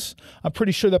wings. I'm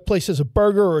pretty sure that place has a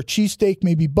burger or a cheesesteak,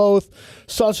 maybe both,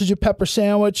 sausage and pepper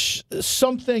sandwich,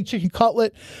 something, chicken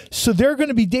cutlet. So there are going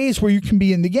to be days where you can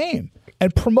be in the game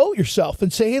and promote yourself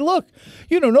and say, hey, look,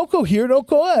 you know, don't go here, don't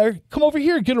go there. Come over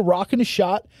here, get a Rock and a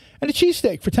Shot and a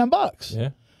cheesesteak for $10. Yeah.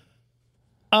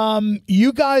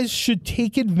 You guys should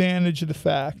take advantage of the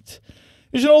fact.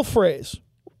 There's an old phrase,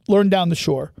 learned down the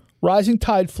shore. Rising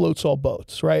tide floats all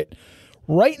boats, right?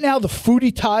 Right now, the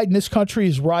foodie tide in this country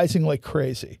is rising like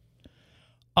crazy.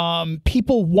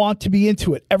 People want to be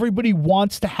into it. Everybody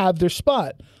wants to have their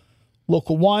spot.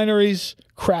 Local wineries,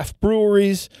 craft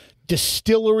breweries,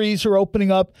 distilleries are opening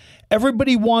up.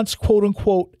 Everybody wants, quote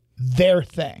unquote, their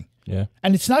thing. Yeah.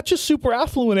 And it's not just super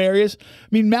affluent areas. I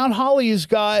mean, Mount Holly has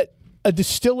got a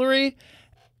distillery,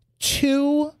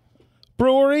 2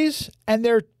 breweries, and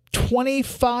they're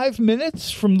 25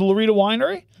 minutes from the Loretta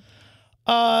Winery.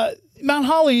 Mount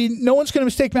Holly, no one's going to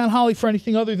mistake Mount Holly for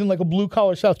anything other than like a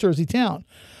blue-collar South Jersey town.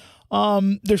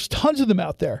 There's tons of them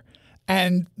out there.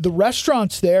 And the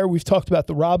restaurants there, we've talked about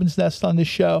the Robin's Nest on this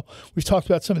show. We've talked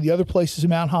about some of the other places in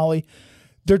Mount Holly.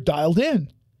 They're dialed in.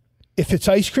 If it's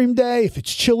ice cream day, if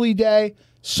it's chili day,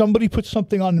 somebody puts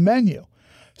something on the menu.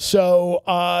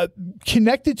 So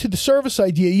connected to the service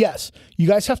idea, yes, you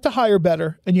guys have to hire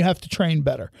better and you have to train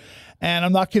better. And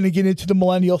I'm not going to get into the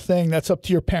millennial thing. That's up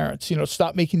to your parents. You know,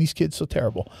 stop making these kids so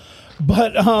terrible.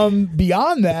 But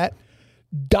beyond that,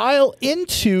 dial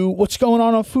into what's going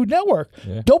on Food Network.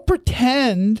 Yeah. Don't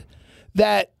pretend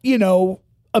that, you know,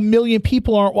 1 million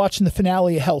people aren't watching the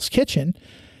finale of Hell's Kitchen.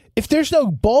 If there's no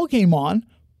ball game on,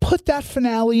 put that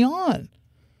finale on.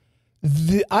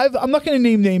 I'm not going to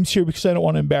name names here because I don't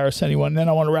want to embarrass anyone. And then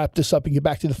I want to wrap this up and get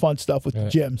back to the fun stuff with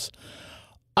gyms.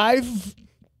 I've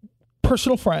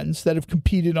personal friends that have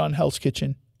competed on Hell's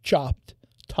Kitchen, Chopped,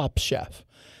 Top Chef.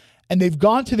 And they've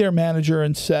gone to their manager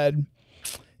and said,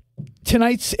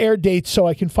 tonight's air date so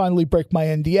I can finally break my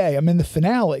NDA. I'm in the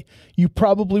finale. You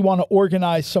probably want to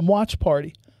organize some watch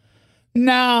party.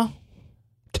 Nah.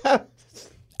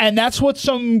 And that's what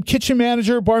some kitchen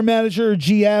manager, bar manager,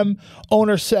 GM,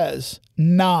 owner says.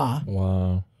 Nah.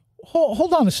 Wow.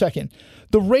 Hold on a second.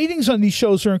 The ratings on these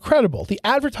shows are incredible. The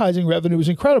advertising revenue is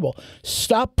incredible.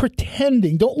 Stop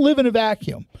pretending. Don't live in a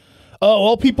vacuum. Oh,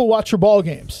 all people watch your ball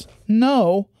games.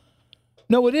 No,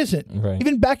 it isn't. Right.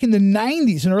 Even back in the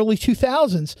 90s and early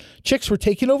 2000s, chicks were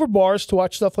taking over bars to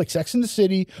watch stuff like Sex and the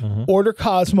City, Order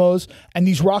Cosmos, and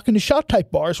these Rock and the Shot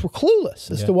type bars were clueless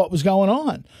as to what was going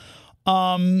on.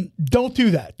 Don't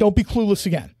do that. Don't be clueless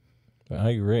again.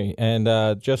 I agree. And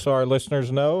just so our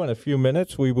listeners know, in a few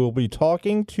minutes, we will be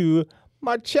talking to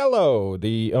Marcello,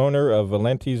 the owner of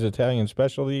Valenti's Italian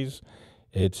Specialties.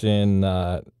 It's in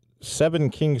 7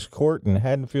 Kings Court in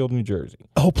Haddonfield, New Jersey.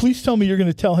 Oh, please tell me you're going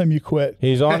to tell him you quit.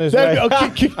 He's on his way.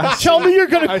 Tell me you're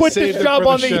going to quit saved this it job for the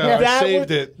on the show. air. I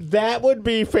saved it. That would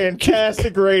be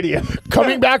fantastic radio.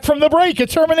 Coming back from the break, a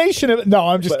termination of. No,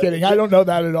 I'm just kidding. I don't know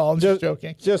that at all. I'm just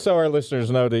joking. Just so our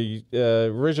listeners know, the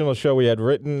original show we had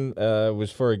written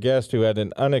was for a guest who had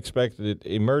an unexpected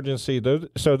emergency.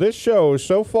 So this show,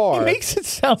 so far... It makes it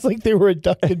sound like they were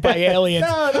abducted by aliens.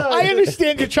 I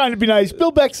understand you're trying to be nice.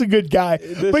 Bill Beck's a good guy.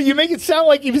 But you make it sound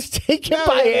like he was taken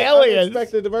by aliens.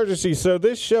 Unexpected emergency. So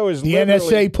this show is The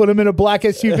NSA put him in a black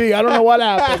SUV. I don't know what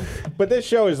happened. But this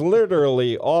show is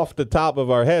literally off the top of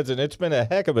our heads, and it's been a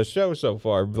heck of a show so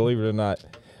far, believe it or not.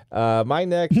 My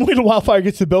next... Wait till Wildfire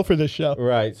gets the bill for this show.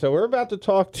 Right. So we're about to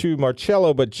talk to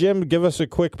Marcello, but Jim, give us a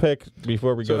quick pick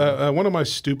before we go. One of my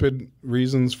stupid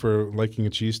reasons for liking a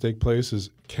cheesesteak place is,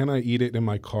 can I eat it in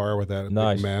my car without a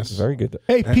big mess? Very good.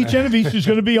 Hey, Pete Genovese, who's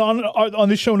going to be on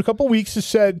this show in a couple of weeks, has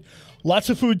said lots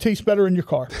of food tastes better in your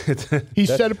car. He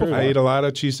said it before. I eat a lot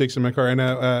of cheesesteaks in my car. And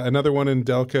another one in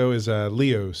Delco is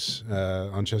Leo's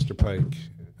on Chester Pike.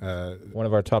 One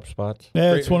of our top spots.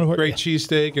 Yeah, it's one of our great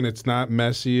cheesesteak, and it's not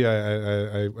messy.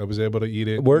 I was able to eat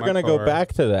it. We're going to go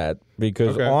back to that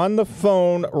because on the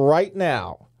phone right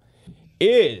now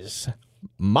is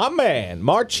my man,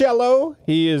 Marcello.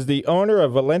 He is the owner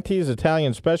of Valenti's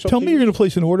Italian Specialties. Tell me you're going to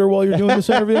place an order while you're doing this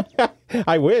interview.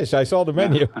 I wish. I saw the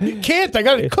menu. You can't. I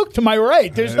got it cooked to my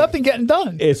right. There's nothing getting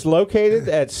done. It's located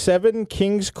at 7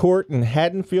 Kings Court in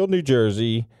Haddonfield, New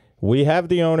Jersey. We have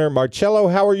the owner, Marcello.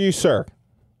 How are you, sir?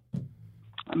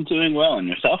 I'm doing well, and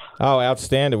yourself? Oh,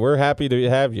 outstanding. We're happy to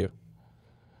have you.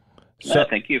 So,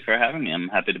 thank you for having me. I'm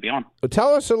happy to be on.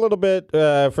 Tell us a little bit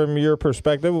from your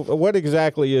perspective. What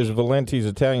exactly is Valenti's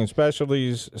Italian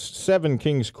Specialties, 7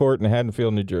 Kings Court in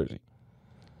Haddonfield, New Jersey?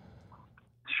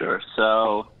 Sure.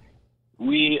 So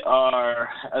we are,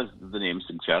 as the name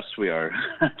suggests, we are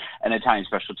an Italian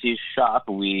specialties shop.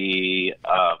 We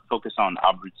focus on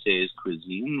Abruzzese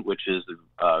cuisine, which is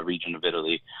the region of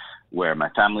Italy where my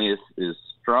family is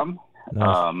from.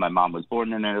 Nice. My mom was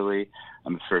born in Italy.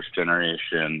 I'm a first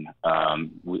generation.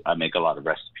 I make a lot of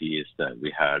recipes that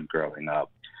we had growing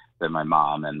up that my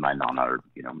mom and my nonna,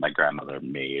 my grandmother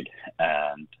made,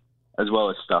 and as well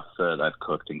as stuff that I've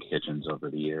cooked in kitchens over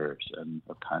the years and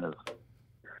I've kind of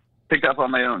picked up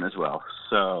on my own as well.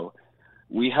 So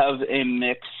we have a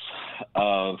mix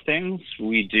of things.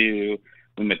 We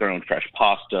make our own fresh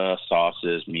pasta,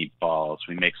 sauces, meatballs.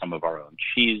 We make some of our own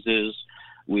cheeses.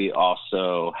 We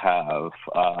also have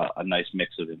a nice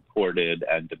mix of imported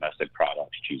and domestic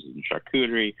products, cheeses and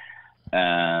charcuterie.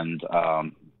 And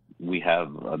we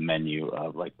have a menu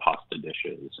of like pasta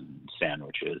dishes and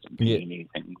sandwiches and panini,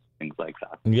 things like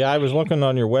that. Yeah, I was looking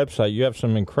on your website. You have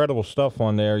some incredible stuff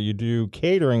on there. You do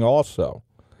catering also.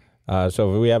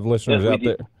 So if we have listeners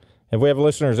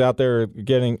out there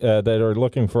getting that are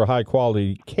looking for high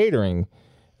quality catering,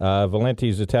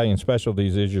 Valenti's Italian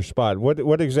Specialties is your spot.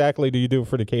 What exactly do you do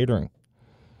for the catering?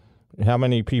 How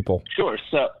many people? Sure.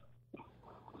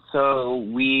 So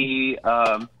we,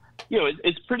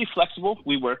 it's pretty flexible.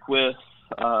 We work with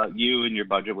you and your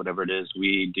budget, whatever it is.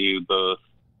 We do both.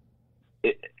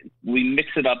 We mix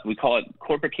it up. We call it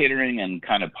corporate catering and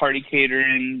kind of party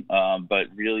catering, but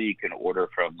really you can order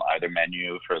from either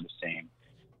menu for the same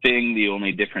thing. The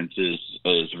only difference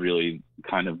is really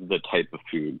kind of the type of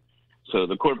food. So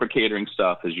the corporate catering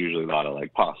stuff is usually a lot of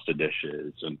like pasta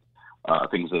dishes and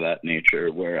things of that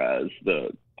nature, whereas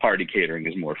the party catering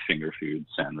is more finger food,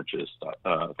 sandwiches,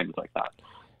 things like that.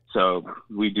 So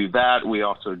we do that. We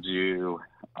also do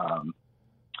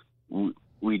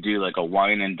we do like a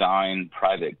wine and dine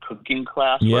private cooking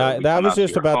class. Yeah, I was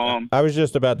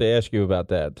just about to ask you about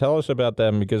that. Tell us about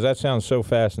them because that sounds so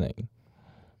fascinating.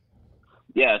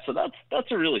 Yeah, so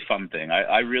that's a really fun thing.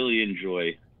 I really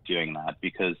enjoy doing that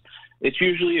because it's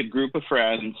usually a group of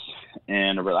friends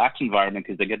in a relaxed environment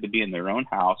because they get to be in their own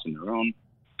house, in their own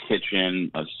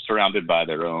kitchen, surrounded by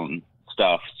their own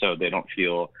stuff, so they don't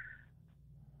feel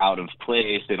out of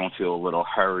place. They don't feel a little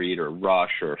hurried or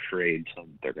rushed or afraid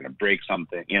they're going to break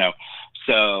something,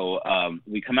 So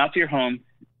we come out to your home.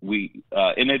 We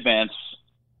in advance,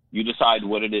 you decide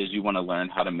what it is you want to learn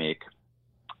how to make.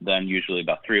 Then usually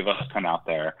about 3 of us come out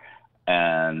there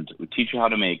and we teach you how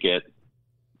to make it,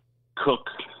 cook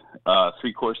a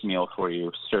 3-course meal for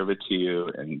you, serve it to you,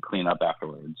 and clean up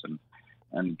afterwards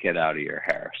and get out of your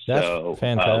hair. That's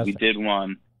fantastic. We did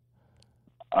one,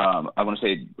 I want to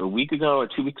say a week ago or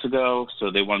 2 weeks ago. So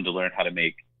they wanted to learn how to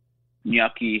make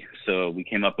gnocchi. So we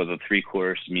came up with a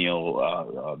 3-course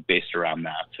meal based around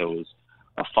that. So it was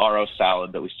a farro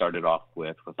salad that we started off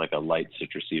with like a light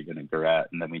citrusy vinaigrette.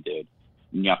 And then we did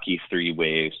gnocchi 3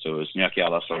 waves. So it was gnocchi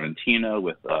alla sorrentina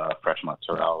with fresh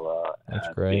mozzarella and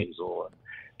great. basil and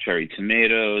cherry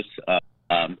tomatoes.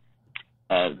 There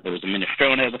was a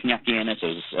minestrone with gnocchi in it.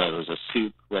 So there was a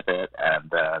soup with it, and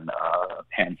then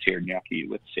pan-seared gnocchi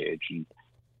with sage and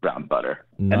brown butter,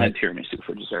 and then tiramisu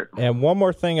for dessert. And one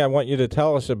more thing I want you to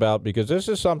tell us about, because this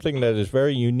is something that is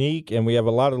very unique, and we have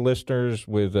a lot of listeners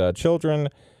with children.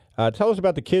 Tell us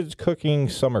about the Kids Cooking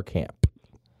Summer Camp.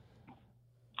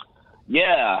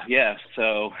 Yeah.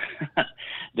 So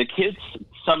the Kids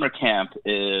Summer Camp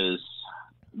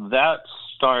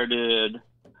started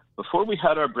before we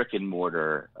had our brick and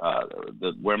mortar,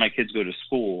 where my kids go to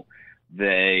school.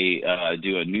 They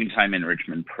do a noontime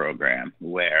enrichment program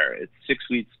where it's 6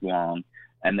 weeks long,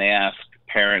 and they ask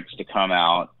parents to come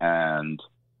out and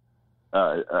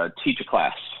teach a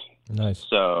class. Nice.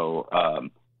 So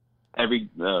every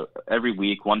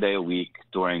week, 1 day a week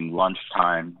during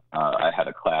lunchtime, I had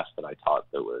a class that I taught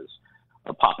that was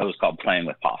it was called Playing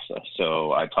with Pasta.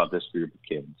 So I taught this group of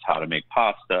kids how to make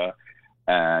pasta.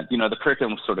 And, the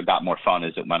curriculum sort of got more fun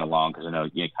as it went along, because I know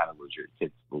you kind of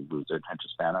kids will lose their attention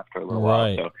span after a little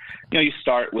while. So, you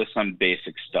start with some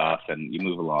basic stuff and you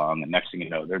move along, and next thing you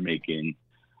know, they're making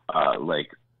like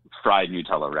fried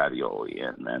Nutella ravioli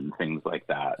and things like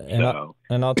that.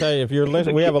 And I'll tell you, if you're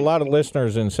listening, we have a lot of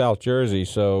listeners in South Jersey.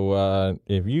 So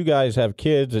if you guys have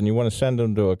kids and you want to send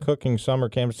them to a cooking summer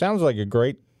camp, it sounds like a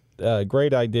great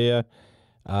idea.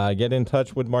 Get in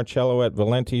touch with Marcello at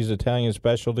Valenti's Italian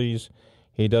Specialties.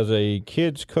 He does a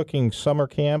kids cooking summer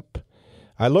camp.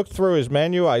 I looked through his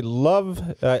menu. I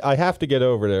have to get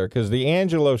over there because the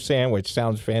Angelo sandwich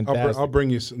sounds fantastic. I'll bring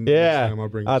you some. Yeah,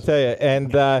 I'll tell you.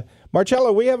 And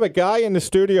Marcello, we have a guy in the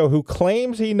studio who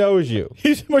claims he knows you.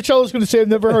 Marcello's going to say, I've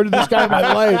never heard of this guy in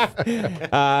my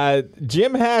life.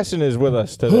 Jim Hassan is with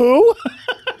us today. Who?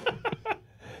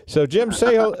 So, Jim,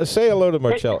 say hello to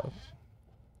Marcello.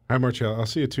 Hi, Marcello. I'll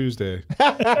see you Tuesday.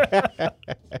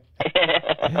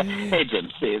 Hey, Jim.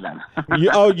 See you then.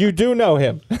 You do know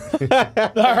him.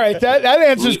 All right. That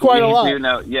answers quite a lot. We do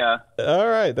know, yeah. All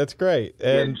right. That's great.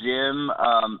 And Jim,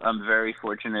 I'm very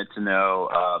fortunate to know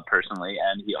personally,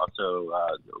 and he also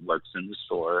works in the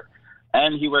store.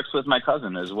 And he works with my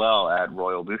cousin as well at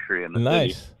Royal Boucherie in the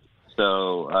city.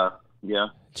 So, yeah.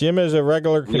 Jim is a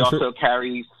regular... He also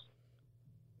carries...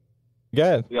 Go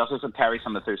ahead. We also carry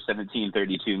some of their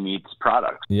 1732 Meats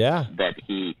products that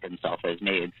he himself has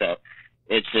made. So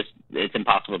it's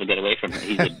impossible to get away from it.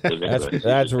 He's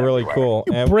that's really cool.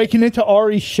 You're breaking into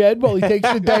Ari's shed while he takes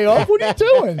the day off? What are you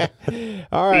doing?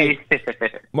 All right.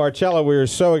 Marcello, we are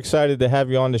so excited to have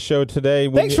you on the show today.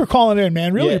 Thanks for calling in,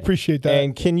 man. Really appreciate that.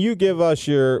 And can you give us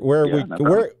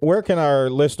where can our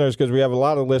listeners, because we have a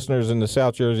lot of listeners in the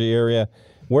South Jersey area,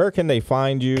 where can they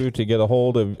find you to get a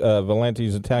hold of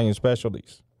Valenti's Italian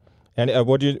Specialties? And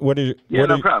what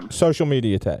are social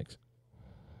media tags?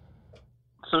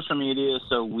 Social media,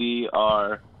 so we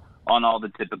are on all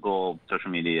the typical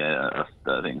social media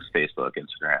things, Facebook,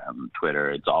 Instagram,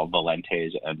 Twitter. It's all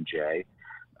Valentes MJ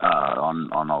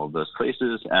on all of those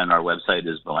places. And our website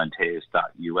is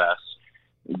valentes.us.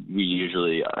 We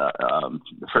usually,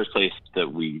 the first place that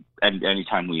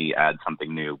anytime we add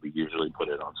something new, we usually put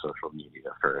it on social media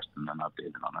first and then update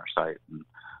it on our site and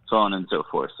so on and so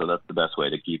forth. So that's the best way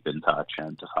to keep in touch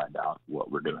and to find out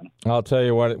what we're doing. I'll tell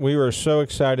you what, we were so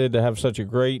excited to have such a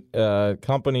great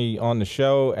company on the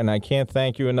show, and I can't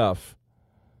thank you enough.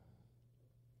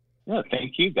 Yeah,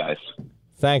 thank you, guys.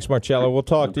 Thanks, Marcello. We'll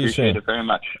talk to you soon. Appreciate it very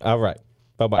much. All right.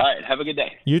 Bye-bye. All right, have a good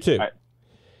day. You too. All right.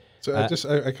 So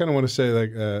I kind of want to say,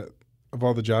 like, of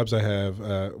all the jobs I have,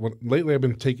 lately I've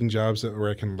been taking jobs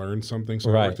where I can learn something. So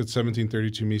I worked at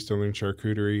 1732 Meats to learn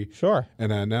charcuterie. Sure.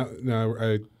 And now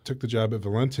I took the job at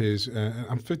Valentes.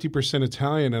 I'm 50%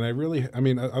 Italian,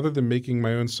 and other than making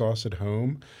my own sauce at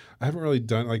home, I haven't really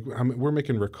done, we're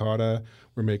making ricotta,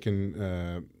 we're making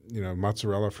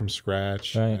mozzarella from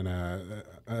scratch, right. And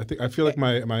I feel like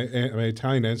my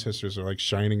Italian ancestors are like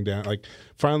shining down, like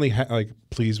finally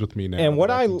pleased with me now. And what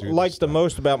I like the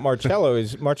most about Marcello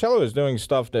is Marcello is doing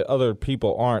stuff that other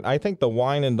people aren't. I think the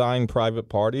Wine and Dine private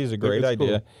party is a great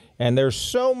idea, cool. And there's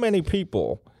so many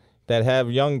people that have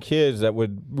young kids that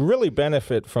would really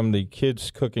benefit from the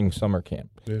kids cooking summer camp.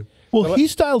 Yeah. Well,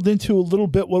 he's dialed into a little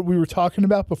bit what we were talking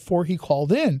about before he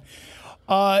called in.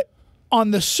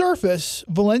 On the surface,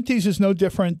 Valenti's is no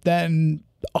different than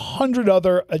 100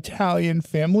 other Italian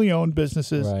family-owned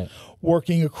businesses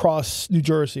working across New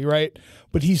Jersey, right?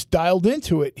 But he's dialed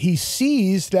into it. He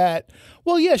sees that,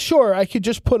 well, yeah, sure, I could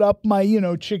just put up my,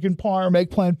 chicken parm,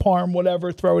 eggplant parm,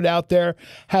 whatever, throw it out there,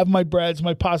 have my breads,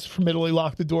 my pasta from Italy,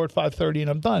 lock the door at 5:30, and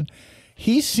I'm done.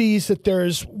 He sees that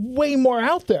there's way more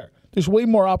out there. There's way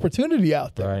more opportunity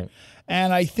out there. Right.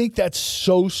 And I think that's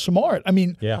so smart. I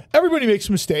mean, Yeah. everybody makes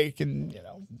a mistake, and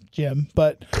Jim.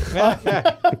 But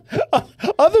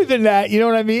other than that, you know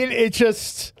what I mean? It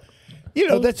just,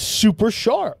 that's super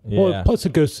sharp. Yeah. Well, plus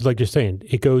it goes to, like you're saying,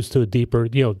 it goes to a deeper.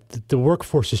 The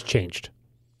workforce has changed.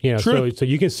 True. So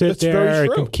you can sit That's very there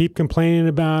true. and keep complaining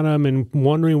about them and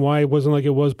wondering why it wasn't like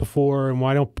it was before, and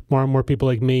why don't more people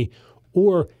like me,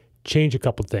 or change a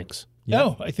couple things.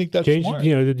 No, I think that's Change, smart.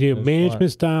 the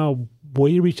management style,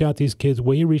 way you reach out to these kids,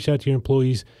 way you reach out to your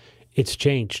employees, it's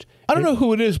changed. I don't know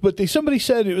who it is, but somebody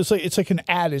said it's like an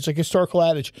adage, like a historical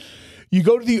adage. You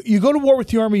go to war with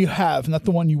the army you have, not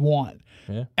the one you want.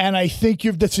 Yeah. And I think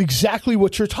that's exactly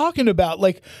what you're talking about.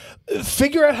 Like,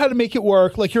 figure out how to make it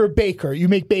work. Like, you're a baker, you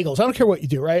make bagels. I don't care what you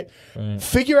do, right?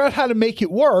 Figure out how to make it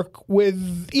work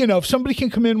with, if somebody can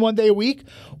come in one day a week,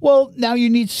 well, now you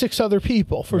need 6 other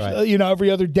people for, Right.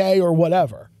 Every other day or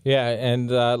whatever. Yeah, and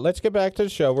let's get back to the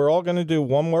show. We're all going to do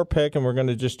one more pick, and we're going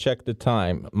to just check the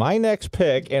time. My next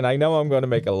pick, and I know I'm going to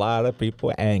make a lot of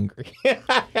people angry.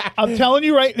 I'm telling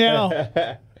you right now,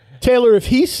 Taylor, if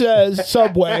he says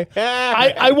Subway,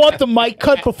 I want the mic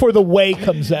cut before the way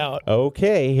comes out.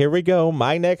 Okay, here we go.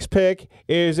 My next pick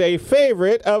is a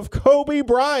favorite of Kobe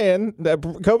Bryant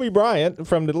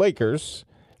from the Lakers.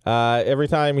 Every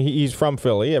time he's from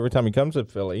Philly, every time he comes to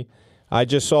Philly, I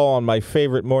just saw on my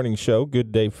favorite morning show,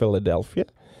 Good Day Philadelphia,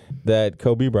 that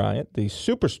Kobe Bryant, the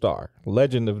superstar,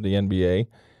 legend of the NBA,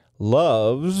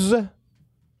 loves,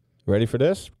 ready for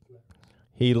this?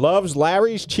 He loves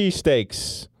Larry's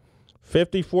Cheesesteaks.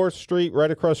 54th Street,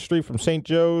 right across the street from St.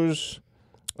 Joe's.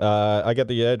 I got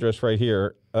the address right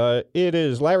here. It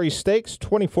is Larry's Steaks,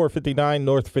 2459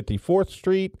 North 54th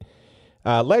Street.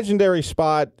 Legendary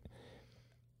spot.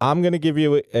 I'm going to give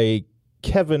you a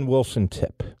Kevin Wilson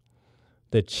tip.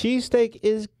 The cheesesteak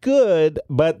is good,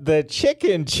 but the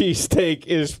chicken cheesesteak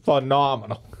is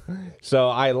phenomenal. So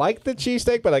I like the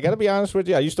cheesesteak, but I got to be honest with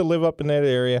you. I used to live up in that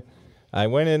area. I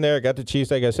went in there, got the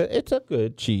cheesesteak. I said, it's a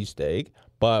good cheesesteak.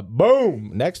 But boom,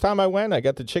 next time I went, I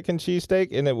got the chicken cheesesteak,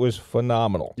 and it was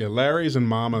phenomenal. Yeah, Larry's and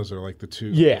Mama's are like the two.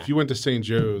 Yeah. If you went to St.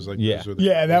 Joe's, like Yeah. those are the,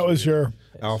 Yeah, that those was are your.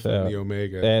 the Alpha and the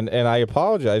Omega. And I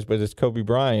apologize, but it's Kobe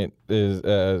Bryant is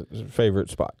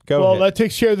favorite spot. Go Well, ahead. that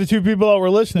takes care of the 2 people that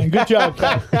were listening. Good job,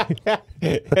 Ken.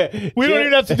 We don't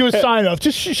even have to do a sign off.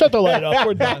 Just shut the light off.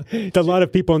 We're done. There's a lot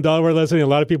of people in Delaware listening, a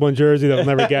lot of people in Jersey that'll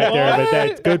never get there, but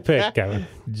that's good pick, Kevin.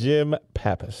 Jim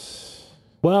Pappas.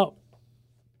 Well,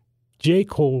 J.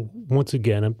 Cole, once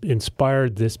again,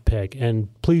 inspired this pick, and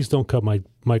please don't cut my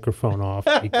microphone off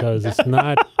because it's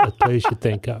not a place you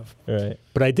think of. Right.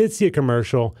 But I did see a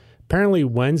commercial. Apparently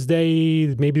Wednesday,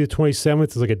 maybe the 27th,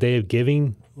 is like a day of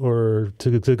giving, or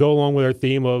to go along with our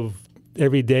theme of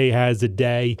every day has a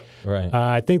day. Right.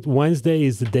 I think Wednesday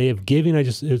is the day of giving. I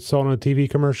just saw it on a TV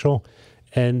commercial.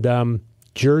 And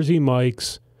Jersey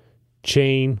Mike's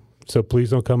chain. So please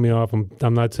don't cut me off.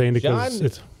 I'm not saying it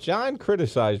because John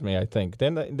criticized me, I think.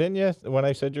 Didn't you, when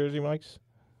I said Jersey Mike's?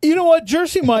 You know what?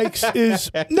 Jersey Mike's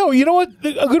is no. You know what?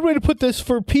 A good way to put this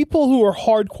for people who are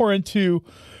hardcore into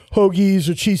hoagies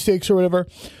or cheesesteaks or whatever.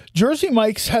 Jersey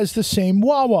Mike's has the same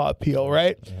Wawa appeal,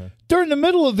 right? Mm-hmm. During the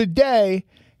middle of the day,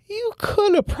 you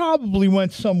could have probably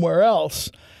went somewhere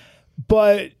else,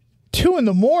 but 2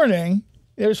 a.m.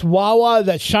 There's Wawa,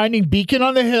 that shining beacon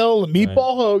on the hill, a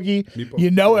meatball hoagie.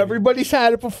 You know everybody's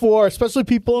had it before, especially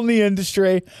people in the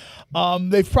industry.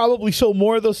 They've probably sold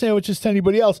more of those sandwiches to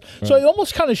anybody else. So I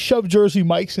almost kind of shoved Jersey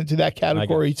Mike's into that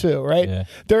category too, right? Yeah.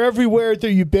 They're everywhere. They're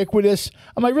ubiquitous.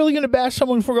 Am I really going to bash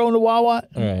someone for going to Wawa?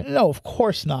 Right. No, of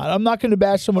course not. I'm not going to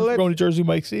bash someone for going to Jersey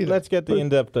Mike's either. Let's get the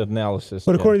in-depth analysis.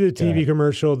 But then. according to the Go TV ahead.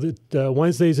 commercial,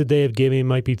 Wednesday's a day of giving.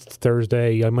 Might be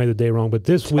Thursday. I might have the day wrong. But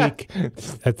this week,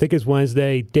 I think it's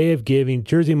Wednesday, day of giving.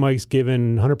 Jersey Mike's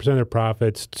giving 100% of their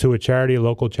profits to a charity, a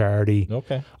local charity.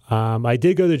 Okay. I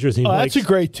did go to Jersey Mike's. That's a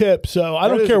great tip. So I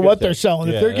That don't is care a good what they're tip. selling.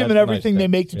 Yeah, If they're that's giving a nice everything they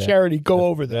tip. make to Yeah. charity, go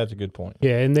over there. That's a good point.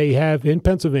 Yeah, and they have in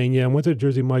Pennsylvania. I went to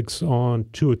Jersey Mike's on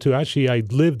 202. Actually, I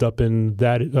lived up in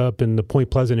the Point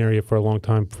Pleasant area for a long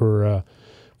time. For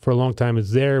a long time,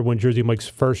 it's there when Jersey Mike's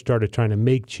first started trying to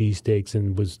make cheesesteaks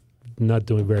and was not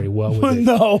doing very well with it.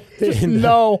 No, just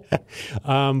no.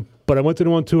 But I went to the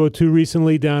one 202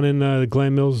 recently down in the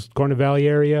Glen Mills, Garden Valley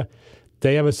area.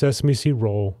 They have a sesame seed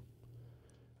roll.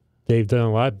 They've done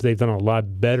a lot. They've done a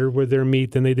lot better with their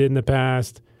meat than they did in the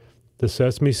past. The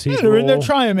sesame seed Yeah, they're in there roll.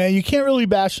 trying, man. You can't really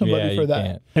bash somebody Yeah, for you that.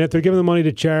 can't. And if they're giving the money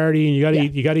to charity, and you got to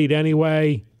eat, you got to eat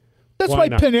anyway. That's Why my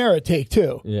not? Panera take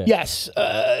too. Yeah. Yes,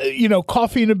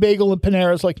 coffee and a bagel and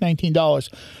Panera is like $19,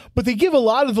 but they give a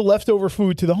lot of the leftover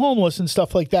food to the homeless and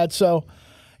stuff like that. So,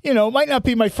 it might not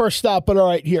be my first stop, but all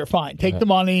right, here, fine. Take the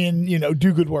money and,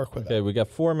 do good work with it. Okay, we got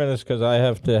 4 minutes because I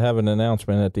have to have an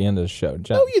announcement at the end of the show.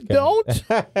 John, No, you don't.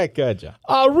 Good,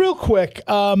 John. Real quick,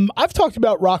 I've talked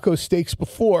about Rocco Steaks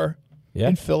before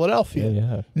in Philadelphia.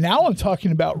 Yeah. Now I'm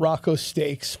talking about Rocco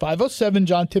Steaks, 507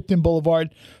 John Tipton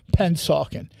Boulevard,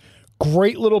 Pennsauken.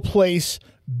 Great little place.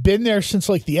 Been there since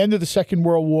like the end of the Second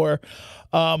World War.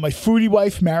 My foodie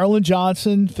wife, Marilyn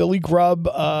Johnson, Philly Grub,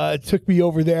 took me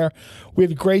over there. We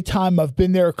had a great time. I've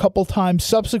been there a couple times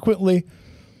subsequently.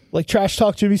 Like Trash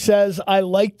Talk Jimmy says, I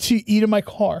like to eat in my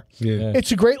car. Yeah.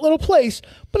 It's a great little place,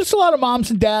 but it's a lot of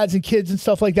moms and dads and kids and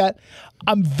stuff like that.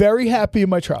 I'm very happy in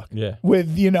my truck. Yeah.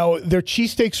 With, their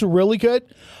cheesesteaks are really good.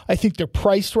 I think they're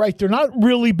priced right. They're not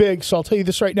really big, so I'll tell you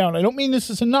this right now. And I don't mean this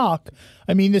as a knock.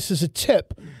 I mean this as a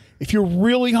tip. If you're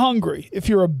really hungry, if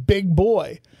you're a big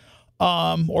boy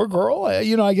or girl,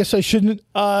 I guess I shouldn't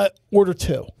order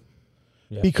two.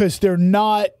 Yeah. Because they're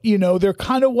not, they're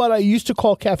kind of what I used to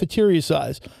call cafeteria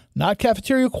size. Not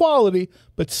cafeteria quality,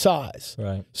 but size.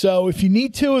 Right. So if you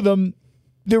need two of them,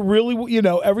 they're really,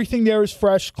 everything there is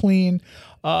fresh, clean.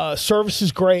 Service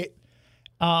is great.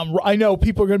 I know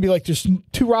people are going to be like, there's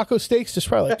 2 Rocco Steaks. There's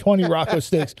probably like 20 Rocco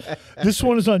Steaks. This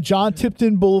one is on John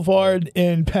Tipton Boulevard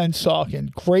in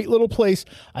Pennsauken. Great little place.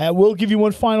 I will give you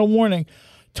one final warning.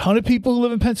 Ton of people who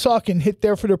live in Pennsauken hit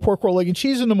there for their pork roll, egg, and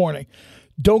cheese in the morning.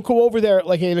 Don't go over there at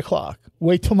like 8 o'clock.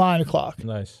 Wait till 9 o'clock.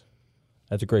 Nice.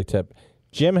 That's a great tip.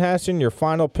 Jim Hassan, your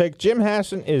final pick. Jim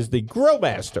Hassan is the grill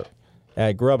master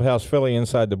at Grub House Philly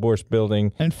inside the Bourse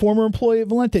building. And former employee of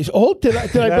Valentes. Oh, did I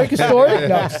break a story?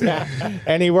 No.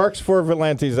 And he works for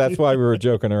Valentes. That's why we were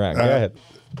joking around. Go ahead.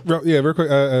 Real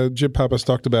quick. Jim Pappas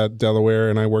talked about Delaware,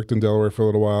 and I worked in Delaware for a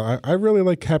little while. I really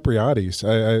like Capriati's.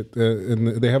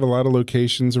 And they have a lot of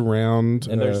locations around.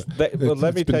 And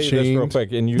let me tell you this real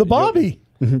quick. And the Bobby.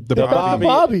 The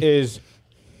Bobby is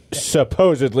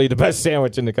supposedly the best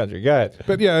sandwich in the country. Go ahead.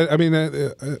 But yeah, I mean,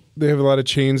 they have a lot of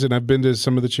chains, and I've been to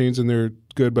some of the chains, and they're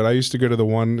good. But I used to go to the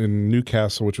one in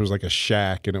Newcastle, which was like a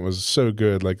shack, and it was so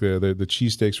good. Like the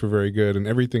cheesesteaks were very good, and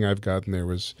everything I've gotten there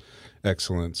was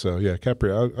excellent. So yeah,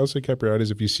 I'll say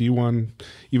Capriati's. If you see one,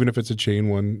 even if it's a chain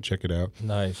one, check it out.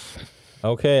 Nice.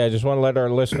 Okay, I just want to let our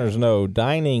listeners know,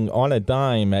 dining on a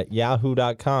dime at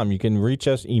yahoo.com. You can reach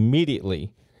us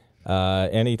immediately.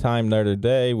 Anytime night or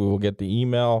day, we will get the /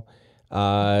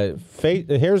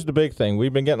 here's the big thing.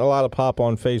 We've been getting a lot of pop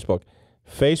on Facebook.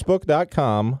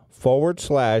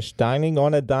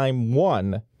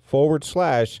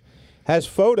 Facebook.com/diningonadime1/ has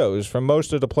photos from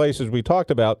most of the places we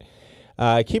talked about.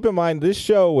 Keep in mind, this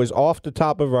show was off the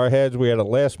top of our heads. We had a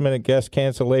last-minute guest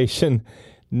cancellation.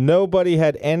 Nobody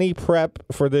had any prep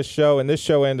for this show, and this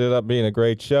show ended up being a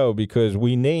great show because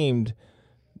we named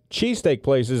cheesesteak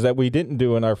places that we didn't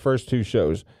do in our first 2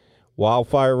 shows.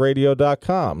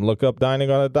 WildfireRadio.com. Look up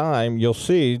Dining on a Dime. You'll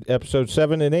see episode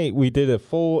 7 and 8. We did a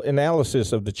full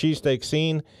analysis of the cheesesteak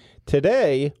scene.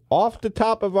 Today, off the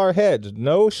top of our heads,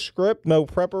 no script, no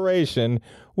preparation,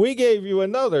 we gave you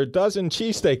another dozen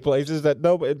cheesesteak places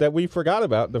that we forgot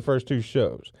about in the first 2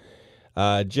 shows.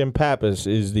 Jim Pappas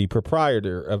is the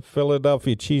proprietor of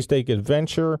Philadelphia Cheesesteak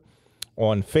Adventure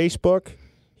on Facebook.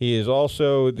 He is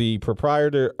also the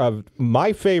proprietor of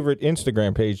my favorite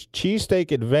Instagram page,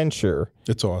 Cheesesteak Adventure.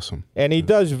 It's awesome. And he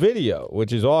does video,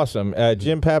 which is awesome.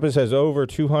 Jim Pappas has well over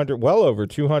 200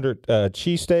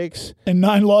 cheesesteaks. And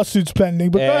 9 lawsuits pending.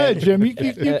 But go ahead, Jim. You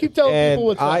keep telling people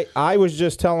what's up. I was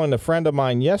just telling a friend of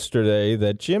mine yesterday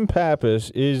that Jim Pappas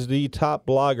is the top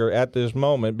blogger at this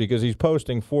moment because he's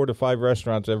posting 4 to 5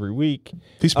 restaurants every week.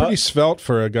 He's pretty svelte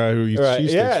for a guy who eats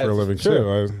cheesesteaks for a living,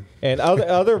 too. And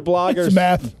other bloggers,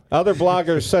 other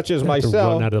bloggers such as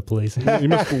myself, run out of the place.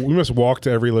 we must walk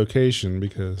to every location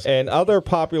because. And other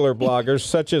popular bloggers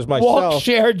such as myself. Walk,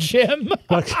 share, Jim.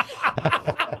 I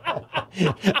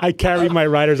carry my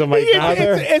riders on my back.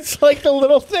 It's like the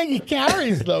little thing he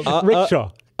carries them.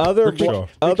 Rickshaw. Other bloggers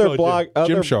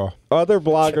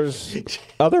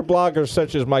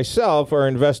such as myself are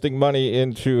investing money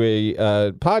into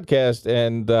a podcast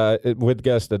and with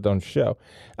guests that don't show.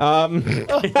 Oh,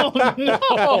 no.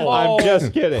 I'm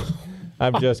just kidding. I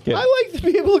like to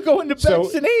be able to go into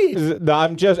beds and eat. No,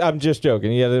 I'm just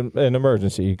joking. He had an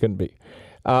emergency. He couldn't be.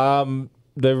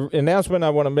 The announcement I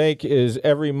want to make is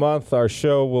every month our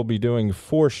show will be doing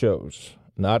 4 shows,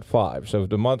 not 5. So if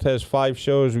the month has 5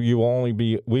 shows, we will only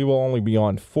be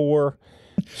on 4.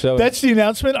 So that's the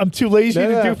announcement. I'm too lazy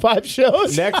to do 5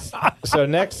 shows. Next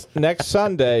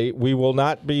Sunday we will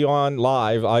not be on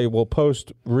live. I will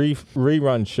post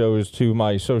rerun shows to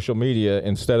my social media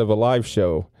instead of a live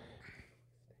show.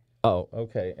 Oh,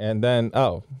 okay. And then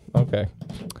okay.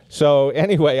 So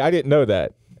anyway, I didn't know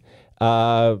that.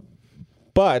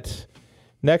 But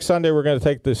next Sunday, we're going to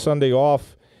take this Sunday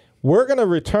off. We're going to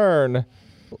return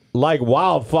like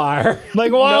wildfire.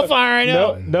 Like wildfire, I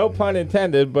know. No pun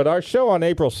intended, but our show on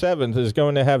April 7th is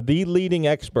going to have the leading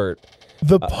expert,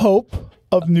 The Pope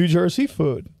of New Jersey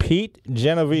food. Pete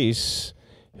Genovese,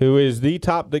 who is the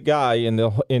guy in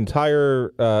the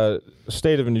entire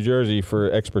state of New Jersey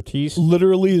for expertise.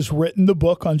 Literally has written the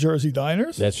book on Jersey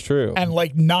diners. That's true. And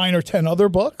like 9 or 10 other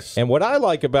books. And what I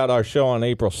like about our show on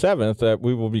April 7th, that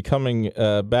we will be coming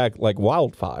back like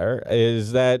wildfire,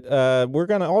 is that we're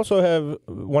going to also have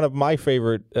one of my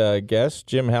favorite guests,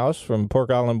 Jim House from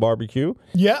Pork Island Barbecue,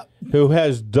 Yeah. who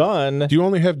has done... Do you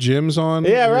only have Jim's on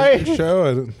right. your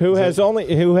show? who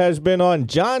has been on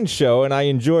John's show, and I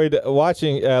enjoyed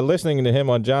listening to him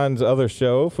on John's other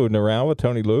show, Food and Around with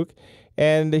Tony Luke,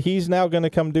 and he's now going to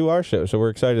come do our show, so we're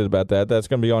excited about that. That's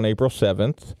going to be on April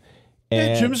 7th.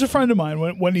 Yeah, Jim's a friend of mine.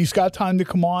 When he's got time to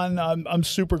come on, I'm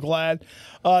super glad.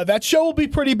 That show will be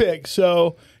pretty big,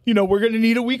 so we're going to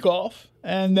need a week off,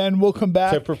 and then we'll come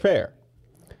back to prepare.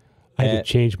 I had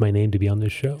to change my name to be on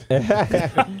this show.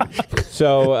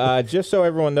 So just so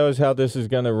everyone knows how this is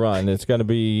going to run, it's going to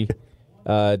be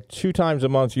 2 times a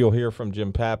month you'll hear from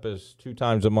Jim Pappas. 2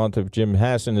 times a month if Jim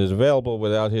Hassan is available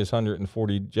without his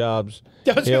 140 jobs.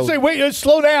 I was going to say, wait,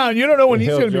 slow down. You don't know when he's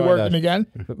going to be join working us. again.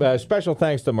 Special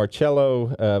thanks to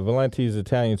Marcello Valenti's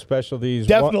Italian Specialties.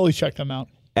 Definitely check them out.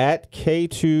 At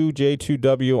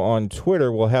K2J2W on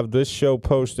Twitter, we'll have this show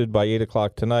posted by 8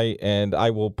 o'clock tonight, and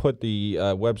I will put the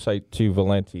website to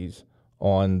Valenti's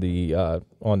on the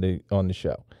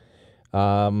show.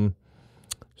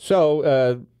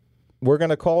 So we're going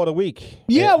to call it a week.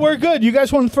 Yeah, we're good. You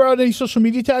guys want to throw out any social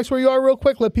media tags where you are real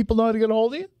quick? Let people know how to get a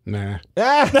hold of you? Nah.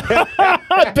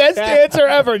 Best answer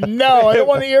ever. No, I don't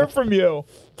want to hear from you.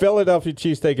 Philadelphia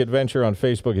Cheesesteak Adventure on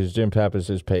Facebook is Jim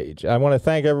Pappas' page. I want to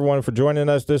thank everyone for joining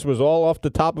us. This was all off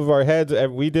the top of our heads.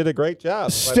 We did a great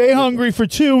job. Stay hungry for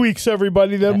 2 weeks,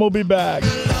 everybody. Then we'll be back.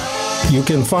 You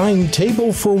can find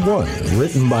Table for One,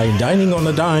 written by Dining on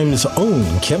a Dime's own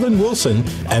Kevin Wilson,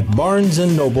 at Barnes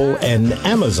 & Noble and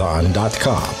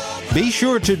Amazon.com. Be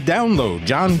sure to download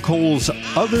John Cole's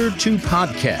other 2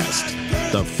 podcasts,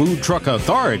 The Food Truck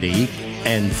Authority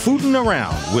and Foodin'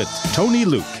 Around with Tony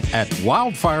Luke, at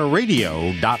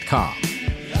wildfireradio.com.